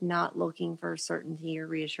 right? Like not looking for certainty or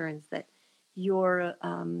reassurance that your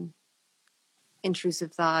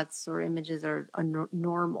intrusive thoughts or images are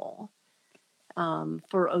normal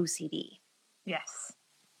for OCD. Yes.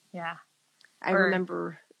 Yeah. I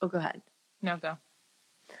remember. Oh, go ahead. No, go.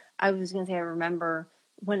 I was going to say, I remember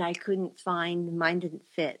when I couldn't find, mine didn't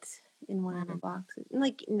fit in one of the boxes.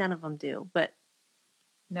 Like, none of them do, but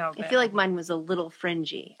no, I feel like mine was a little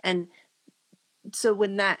fringy. And so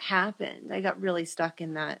when that happened, I got really stuck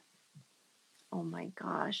in that, oh my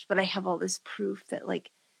gosh, but I have all this proof that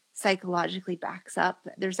like psychologically backs up.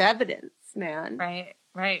 There's evidence, man.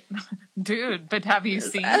 Right. Dude, but have you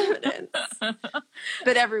seen evidence?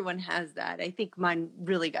 But everyone has that. I think mine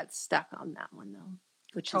really got stuck on that one though,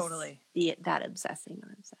 which totally is that obsessing on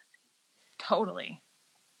obsessing. Totally.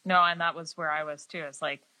 No, and that was where I was too. It's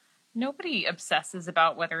like nobody obsesses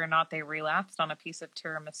about whether or not they relapsed on a piece of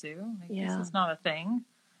tiramisu. Like, yeah. This is not a thing.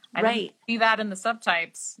 I didn't see that in the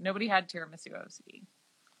subtypes. Nobody had tiramisu OCD.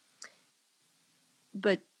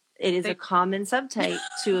 But it is a common subtype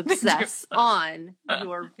to obsess on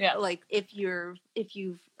your, like if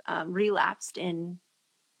you've relapsed in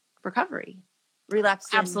recovery,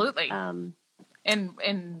 absolutely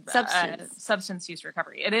in substance use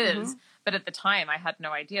recovery. It is, but at the time I had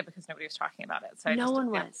no idea because nobody was talking about it. So I just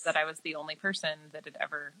assumed that I was the only person that had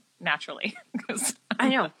ever naturally, because I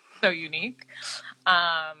know so unique.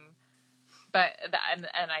 But and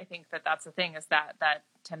I think that's the thing is that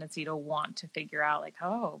tendency to want to figure out like,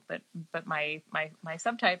 oh, but my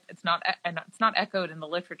subtype, it's not echoed in the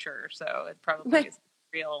literature, so it probably is a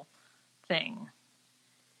real thing.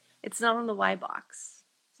 It's not on the Y box.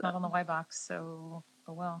 It's not on the Y box, so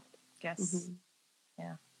oh well, guess.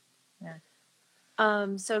 Yeah.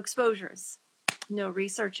 So exposures, no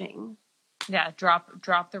researching. Yeah,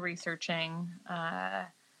 drop the researching.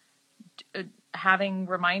 Having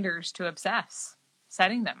reminders to obsess,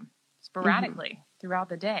 setting them sporadically throughout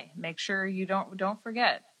the day. Make sure you don't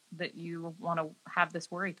forget that you want to have this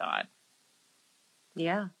worry thought.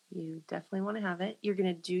 Yeah, you definitely want to have it. You're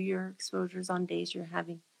going to do your exposures on days you're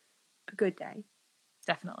having a good day.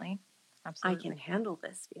 Definitely. Absolutely. I can handle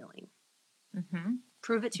this feeling.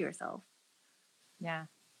 Prove it to yourself. Yeah.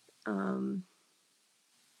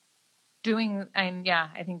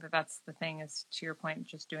 I think that's the thing is, to your point,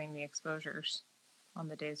 just doing the exposures on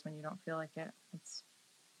the days when you don't feel like it. It's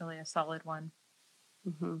really a solid one.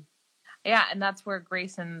 Yeah, and that's where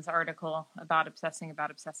Grayson's article about obsessing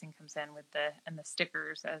comes in with the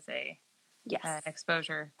stickers as an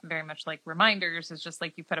exposure. Very much like reminders is just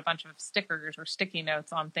like you put a bunch of stickers or sticky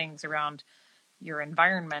notes on things around your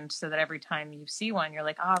environment so that every time you see one, you're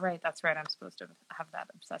like, oh, right, that's right. I'm supposed to have that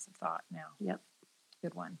obsessive thought now. Yep.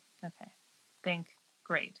 Good one. Okay. Think.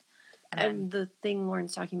 Great. And the thing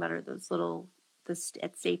Lauren's talking about are those little,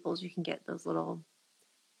 at Staples, you can get those little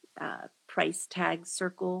price tag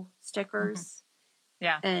circle stickers. Mm-hmm.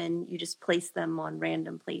 Yeah. And you just place them on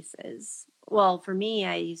random places. Well, for me,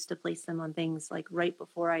 I used to place them on things like right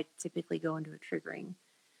before I typically go into a triggering,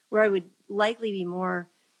 where I would likely be more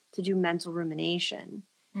to do mental rumination,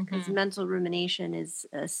 because mental rumination is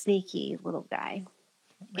a sneaky little guy.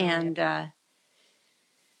 Really? And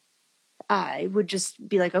I would just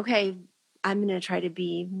be like, okay, I'm going to try to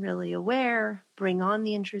be really aware, bring on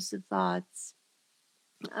the intrusive thoughts.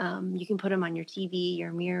 You can put them on your TV,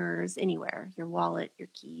 your mirrors, anywhere, your wallet, your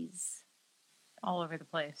keys. All over the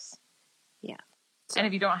place. Yeah. So, and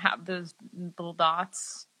if you don't have those little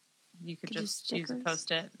dots, you could just use a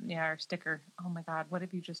Post-it, or sticker. Oh my God, what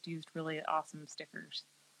if you just used really awesome stickers?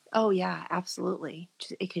 Oh yeah, absolutely.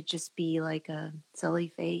 It could just be like a silly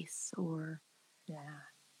face or,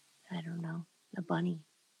 I don't know, a bunny.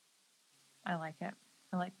 I like it.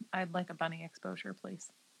 I'd like a bunny exposure, please.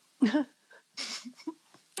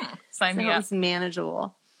 Sign me up. Sounds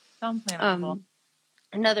manageable. Sounds manageable.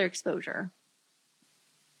 Another exposure.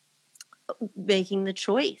 Making the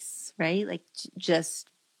choice, right? Like just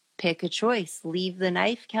pick a choice. Leave the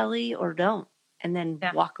knife, Kelly, or don't. And then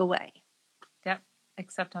walk away. Yep.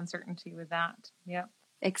 Accept uncertainty with that. Yep.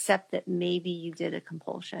 Accept that maybe you did a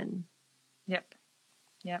compulsion. Yep.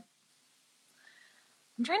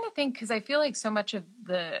 I'm trying to think, because I feel like so much of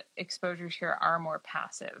the exposures here are more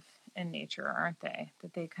passive in nature, aren't they?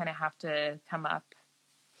 That they kind of have to come up.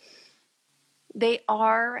 They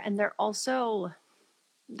are, and they're also,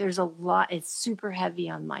 there's a lot, it's super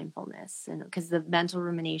heavy on mindfulness, and because the mental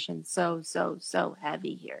rumination so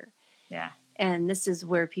heavy here. Yeah. And this is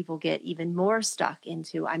where people get even more stuck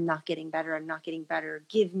into, I'm not getting better,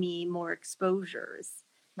 give me more exposures.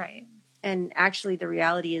 Right. And actually the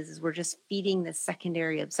reality is we're just feeding this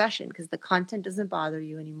secondary obsession, because the content doesn't bother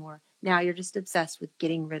you anymore. Now you're just obsessed with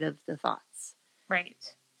getting rid of the thoughts. Right.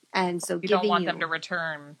 And so you don't want them to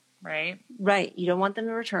return, right? Right. You don't want them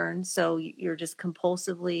to return. So you're just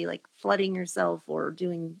compulsively like flooding yourself or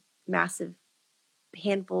doing massive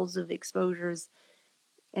handfuls of exposures.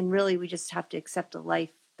 And really we just have to accept a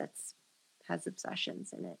life has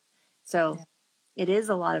obsessions in it. So it is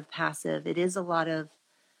a lot of passive. It is a lot of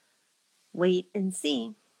wait and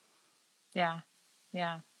see. Yeah.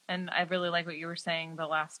 And I really like what you were saying, the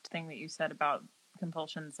last thing that you said about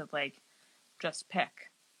compulsions of like, just pick.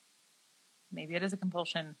 Maybe it is a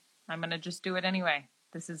compulsion. I'm going to just do it anyway.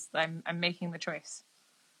 I'm making the choice.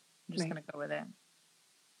 I'm just going to go with it.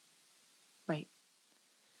 Right.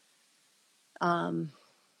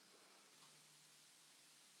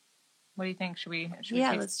 What do you think? Should we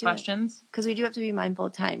take some questions? Because we do have to be mindful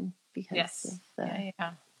of time. Yes.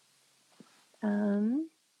 Yeah.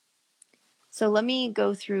 So let me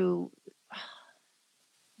go through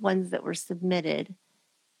ones that were submitted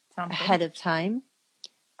ahead of time.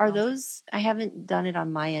 Are those, I haven't done it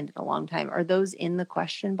on my end in a long time. Are those in the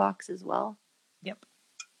question box as well? Yep.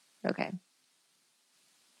 Okay.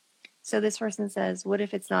 So this person says, what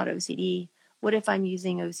if it's not OCD? What if I'm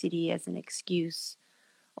using OCD as an excuse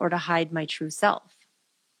or to hide my true self?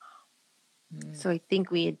 So I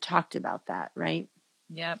think we had talked about that, right?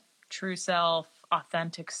 Yep. True self,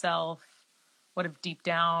 authentic self. What if deep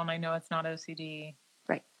down I know it's not OCD?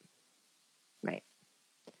 Right.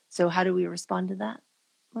 So how do we respond to that,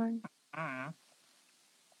 Lauren?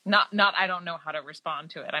 Not I don't know how to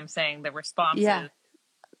respond to it. I'm saying the response is,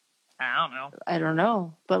 I don't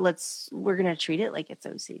know. But we're going to treat it like it's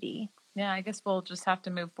OCD. Yeah, I guess we'll just have to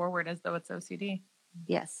move forward as though it's OCD.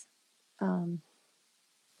 Yes.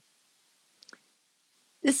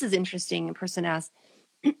 This is interesting. A person asked,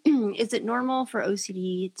 is it normal for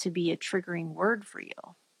OCD to be a triggering word for you?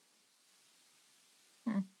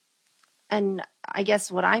 And I guess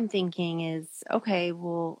what I'm thinking is, okay,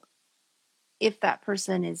 well, if that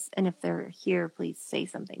person is, and if they're here, please say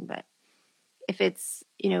something. But if it's,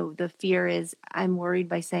 the fear is, I'm worried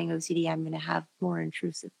by saying OCD, I'm going to have more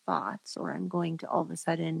intrusive thoughts, or I'm going to all of a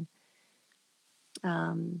sudden,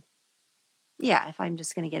 if I'm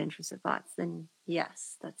just going to get intrusive thoughts, then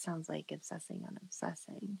yes, that sounds like obsessing on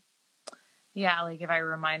obsessing. Yeah, like if I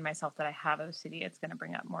remind myself that I have OCD, it's going to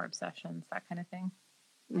bring up more obsessions, that kind of thing.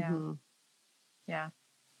 Yeah. Mm-hmm. Yeah.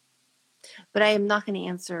 But I am not going to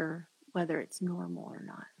answer whether it's normal or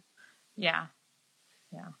not. Yeah.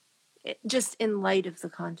 Just in light of the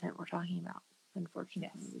content we're talking about,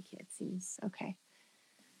 unfortunately, it seems okay.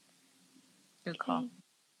 Good call.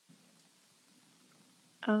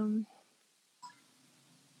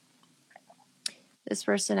 This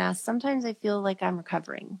person asks, sometimes I feel like I'm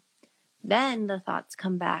recovering. Then the thoughts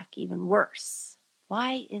come back even worse.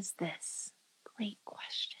 Why is this? Great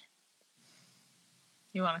question.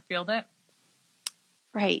 You want to field it?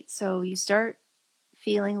 Right. So you start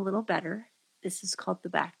feeling a little better. This is called the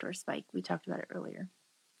backdoor spike. We talked about it earlier.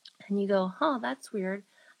 And you go, that's weird.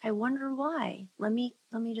 I wonder why. Let me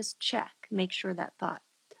just check, make sure that thought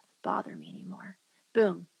doesn't bother me anymore.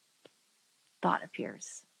 Boom. Thought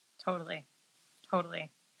appears. Totally.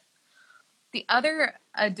 The other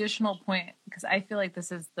additional point, because I feel like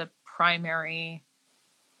this is the primary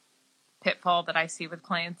pitfall that I see with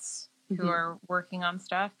clients who are working on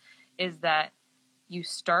stuff, is that you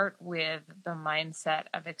start with the mindset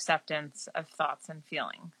of acceptance of thoughts and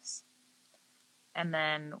feelings. And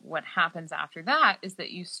then what happens after that is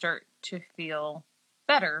that you start to feel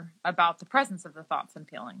better about the presence of the thoughts and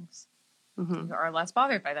feelings. You are less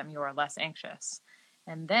bothered by them. You are less anxious.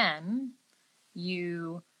 And then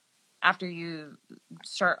after you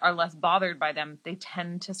are less bothered by them, they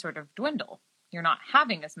tend to sort of dwindle. You're not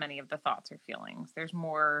having as many of the thoughts or feelings. There's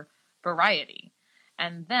more variety.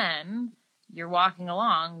 And then you're walking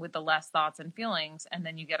along with the less thoughts and feelings, and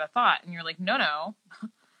then you get a thought, and you're like, no,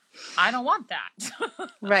 I don't want that.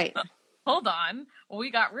 Right. Hold on. Well,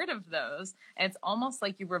 we got rid of those. And it's almost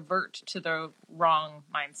like you revert to the wrong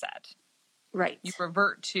mindset. Right. You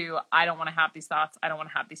revert to, I don't want to have these thoughts. I don't want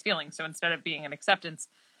to have these feelings. So instead of being an acceptance,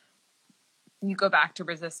 you go back to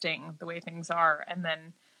resisting the way things are. And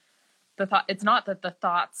then it's not that the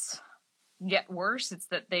thoughts get worse. It's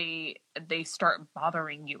that they start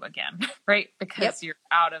bothering you again, right? Because you're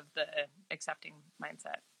out of the accepting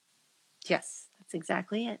mindset. Yes, that's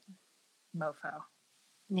exactly it. Mofo.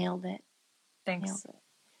 Nailed it. Thanks. Nailed it.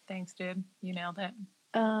 Thanks, dude. You nailed it.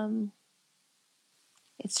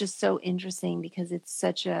 It's just so interesting because it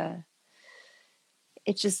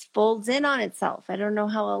just folds in on itself. I don't know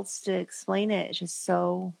how else to explain it. It's just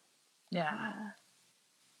so,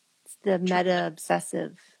 it's the meta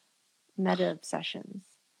obsessions.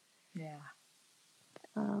 Yeah.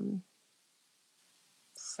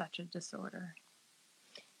 Such a disorder.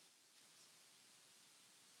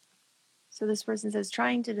 So this person says,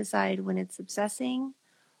 trying to decide when it's obsessing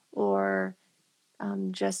or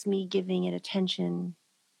just me giving it attention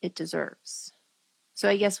it deserves. So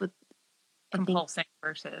I guess with compulsing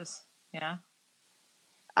versus, yeah.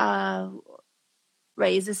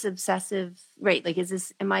 Right. Is this obsessive? Right. Like,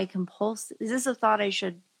 am I compulsive? Is this a thought I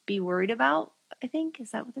should be worried about? I think, is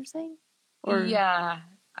that what they're saying? Or yeah,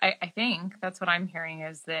 I think that's what I'm hearing,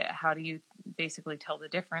 is that how do you basically tell the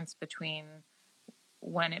difference between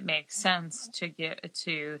when it makes sense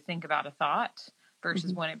to think about a thought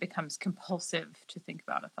versus when it becomes compulsive to think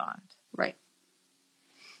about a thought. Right.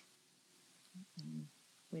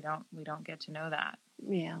 We don't get to know that.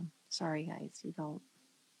 Yeah. Sorry, guys. You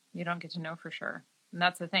don't get to know for sure. And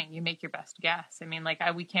that's the thing. You make your best guess. I mean,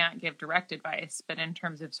 we can't give direct advice, but in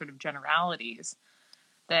terms of sort of generalities,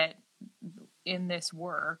 that in this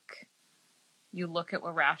work, you look at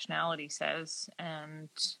what rationality says and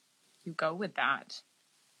you go with that.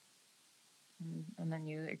 And then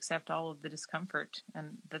you accept all of the discomfort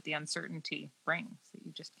and that the uncertainty brings, that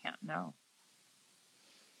you just can't know.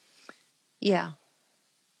 Yeah.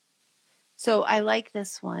 So I like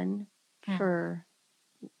this one for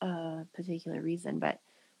a particular reason, but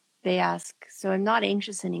they ask, so I'm not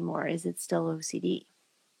anxious anymore. Is it still OCD?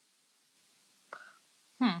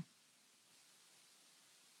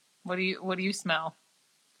 What do you smell?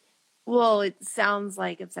 Well, it sounds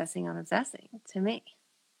like obsessing on obsessing to me.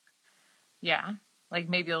 Yeah. Like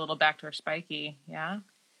maybe a little backdoor spiky. Yeah.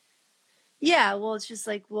 Yeah. Well, it's just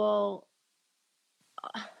like,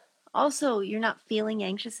 also you're not feeling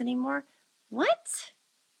anxious anymore. What?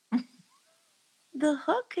 The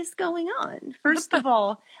hook is going on. First of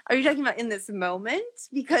all, are you talking about in this moment?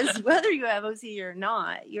 Because whether you have OCD or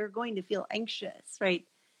not, you're going to feel anxious, right?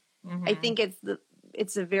 Mm-hmm. I think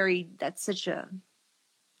that's such a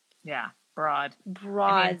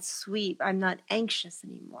broad sweep. I'm not anxious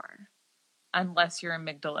anymore. Unless your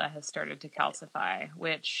amygdala has started to calcify,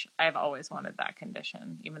 which I've always wanted that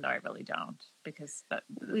condition, even though I really don't, because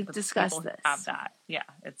we've discussed this. Have that. Yeah,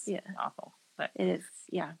 it's awful. But it is,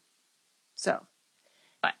 yeah. So,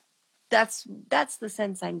 but that's the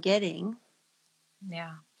sense I'm getting.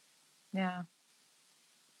 Yeah. Yeah.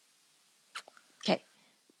 Okay.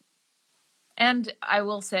 And I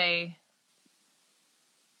will say,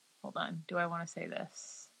 hold on, do I want to say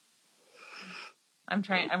this?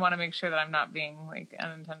 I want to make sure that I'm not being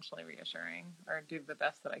unintentionally reassuring, or do the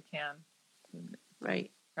best that I can.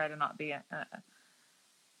 Right. Try to not be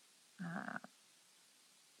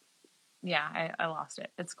Yeah, I lost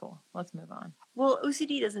it. It's cool. Let's move on. Well,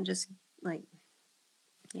 OCD doesn't just like,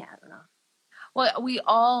 I don't know.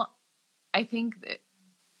 Well, I think that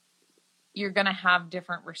you're going to have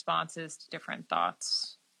different responses to different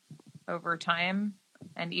thoughts over time.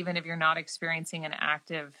 And even if you're not experiencing an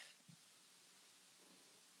active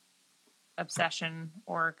obsession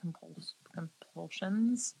or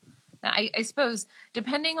compulsions, I suppose,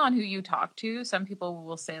 depending on who you talk to, some people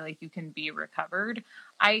will say like you can be recovered.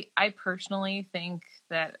 I personally think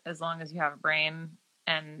that as long as you have a brain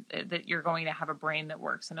and that you're going to have a brain that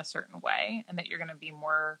works in a certain way and that you're going to be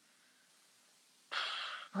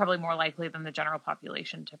probably more likely than the general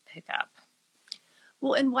population to pick up.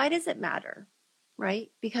 Well, and why does it matter? Right?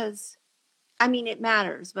 Because, I mean, it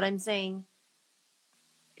matters, but I'm saying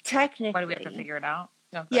technically. Why do we have to figure it out?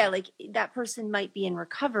 Okay. Yeah, like that person might be in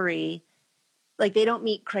recovery, like they don't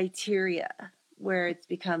meet criteria where it's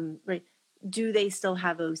become, right? Do they still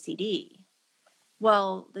have OCD?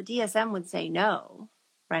 Well, the DSM would say no,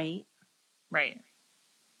 right? Right.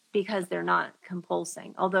 Because they're not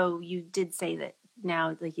compulsing. Although you did say that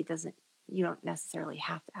now, like you don't necessarily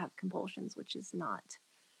have to have compulsions, which is not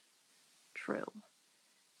true.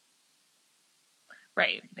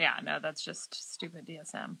 Right. Yeah, no, that's just stupid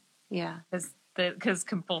DSM. Yeah. Because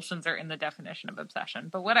compulsions are in the definition of obsession,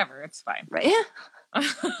 but whatever, it's fine. Right.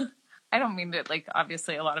 I don't mean that, like,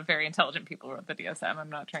 obviously a lot of very intelligent people wrote the DSM. I'm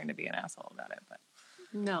not trying to be an asshole about it, but.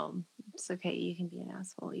 No, it's okay. You can be an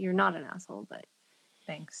asshole. You're not an asshole, but.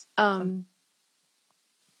 Thanks.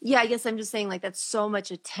 Yeah, I guess I'm just saying, like, that's so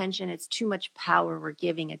much attention. It's too much power we're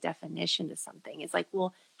giving a definition to something. It's like,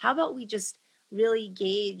 well, how about we just really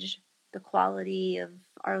gauge the quality of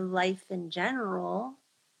our life in general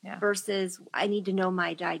versus I need to know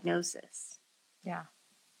my diagnosis. Yeah.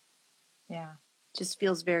 Yeah. Just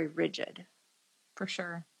feels very rigid. For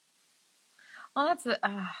sure. Well, that's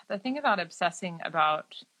the thing about obsessing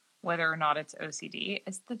about whether or not it's OCD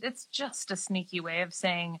is that it's just a sneaky way of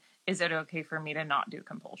saying, is it okay for me to not do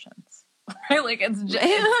compulsions? Right? Like it's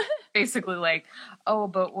basically like, oh,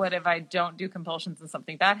 but what if I don't do compulsions and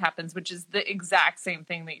something bad happens, which is the exact same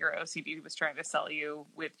thing that your OCD was trying to sell you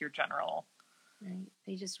with your general. Right.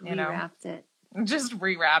 They just rewrapped it. Just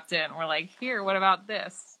rewrapped it. And we're like, here, what about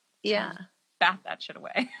this? Yeah. Bat that shit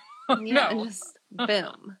away. Yeah, no. Just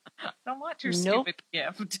boom. I don't want your stupid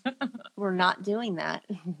gift. We're not doing that.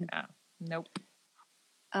 Yeah. Nope.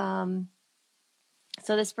 So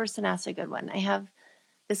this person asked a good one. I have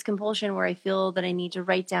this compulsion where I feel that I need to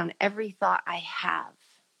write down every thought I have.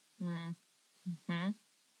 Mm-hmm.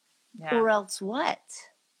 Yeah. Or else what?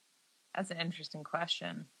 That's an interesting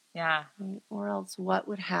question. Yeah. Right? Or else what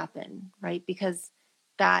would happen, right? Because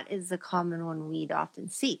that is the common one we'd often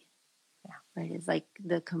see. Yeah. Right? It's like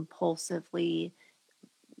the compulsively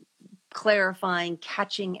clarifying,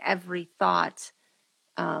 catching every thought.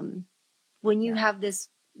 When you have this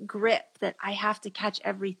grip that I have to catch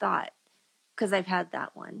every thought, because I've had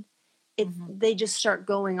that one, they just start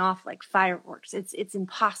going off like fireworks. It's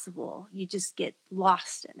impossible. You just get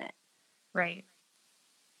lost in it. Right.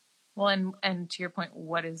 Well, and to your point,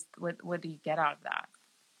 what do you get out of that?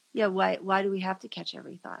 Yeah. Why do we have to catch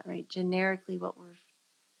every thought, right? Generically, what we're.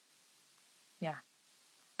 Yeah.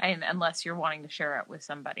 Unless you're wanting to share it with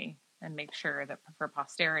somebody and make sure that for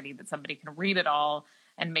posterity that somebody can read it all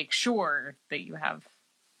and make sure that you have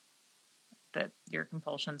that your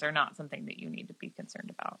compulsions are not something that you need to be concerned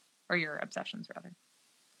about, or your obsessions rather.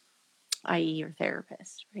 I.e. your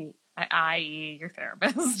therapist, right? I.e. your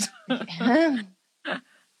therapist.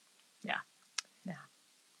 Yeah.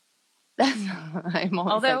 I'm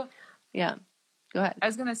always although, like, yeah. Go ahead. I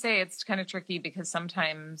was going to say it's kind of tricky because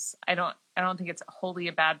sometimes I don't think it's wholly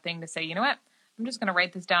a bad thing to say, you know what, I'm just going to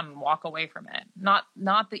write this down and walk away from it. Not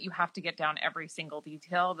that you have to get down every single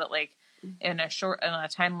detail, but like in a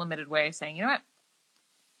time limited way saying, you know what,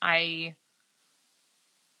 I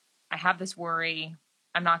have this worry.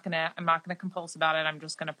 I'm not going to compulse about it. I'm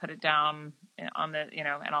just going to put it down on the,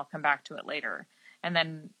 and I'll come back to it later. And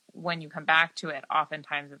then when you come back to it,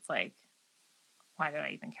 oftentimes it's like, why did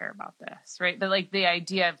I even care about this? Right. But like the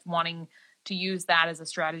idea of wanting to use that as a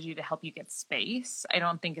strategy to help you get space, I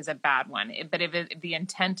don't think is a bad one. But if the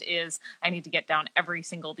intent is I need to get down every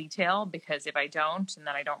single detail, because if I don't, and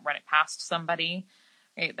then I don't run it past somebody,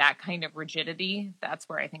 right, that kind of rigidity, that's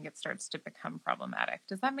where I think it starts to become problematic.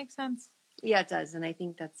 Does that make sense? Yeah, it does. And I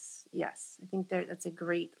think that's a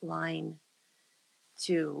great line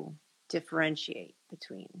to differentiate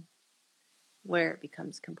between where it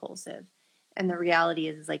becomes compulsive. And the reality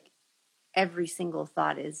is like every single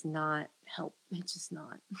thought is not it's just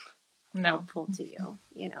not helpful to you,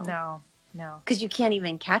 No. Because you can't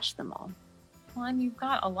even catch them all. Well, and you've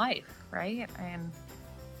got a life, right?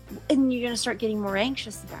 And you're going to start getting more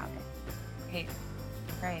anxious about it.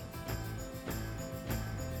 Right.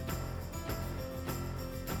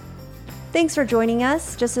 Thanks for joining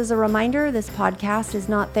us. Just as a reminder, this podcast is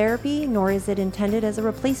not therapy, nor is it intended as a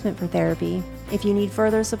replacement for therapy. If you need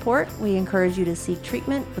further support, we encourage you to seek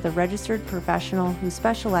treatment with a registered professional who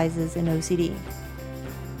specializes in OCD.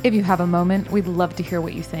 If you have a moment, we'd love to hear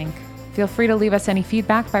what you think. Feel free to leave us any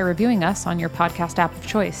feedback by reviewing us on your podcast app of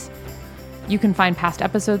choice. You can find past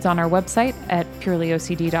episodes on our website at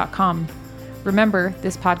purelyocd.com. Remember,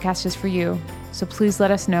 this podcast is for you, so please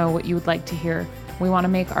let us know what you would like to hear. We want to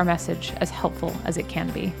make our message as helpful as it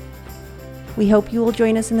can be. We hope you will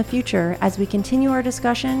join us in the future as we continue our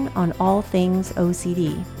discussion on all things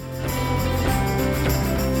OCD.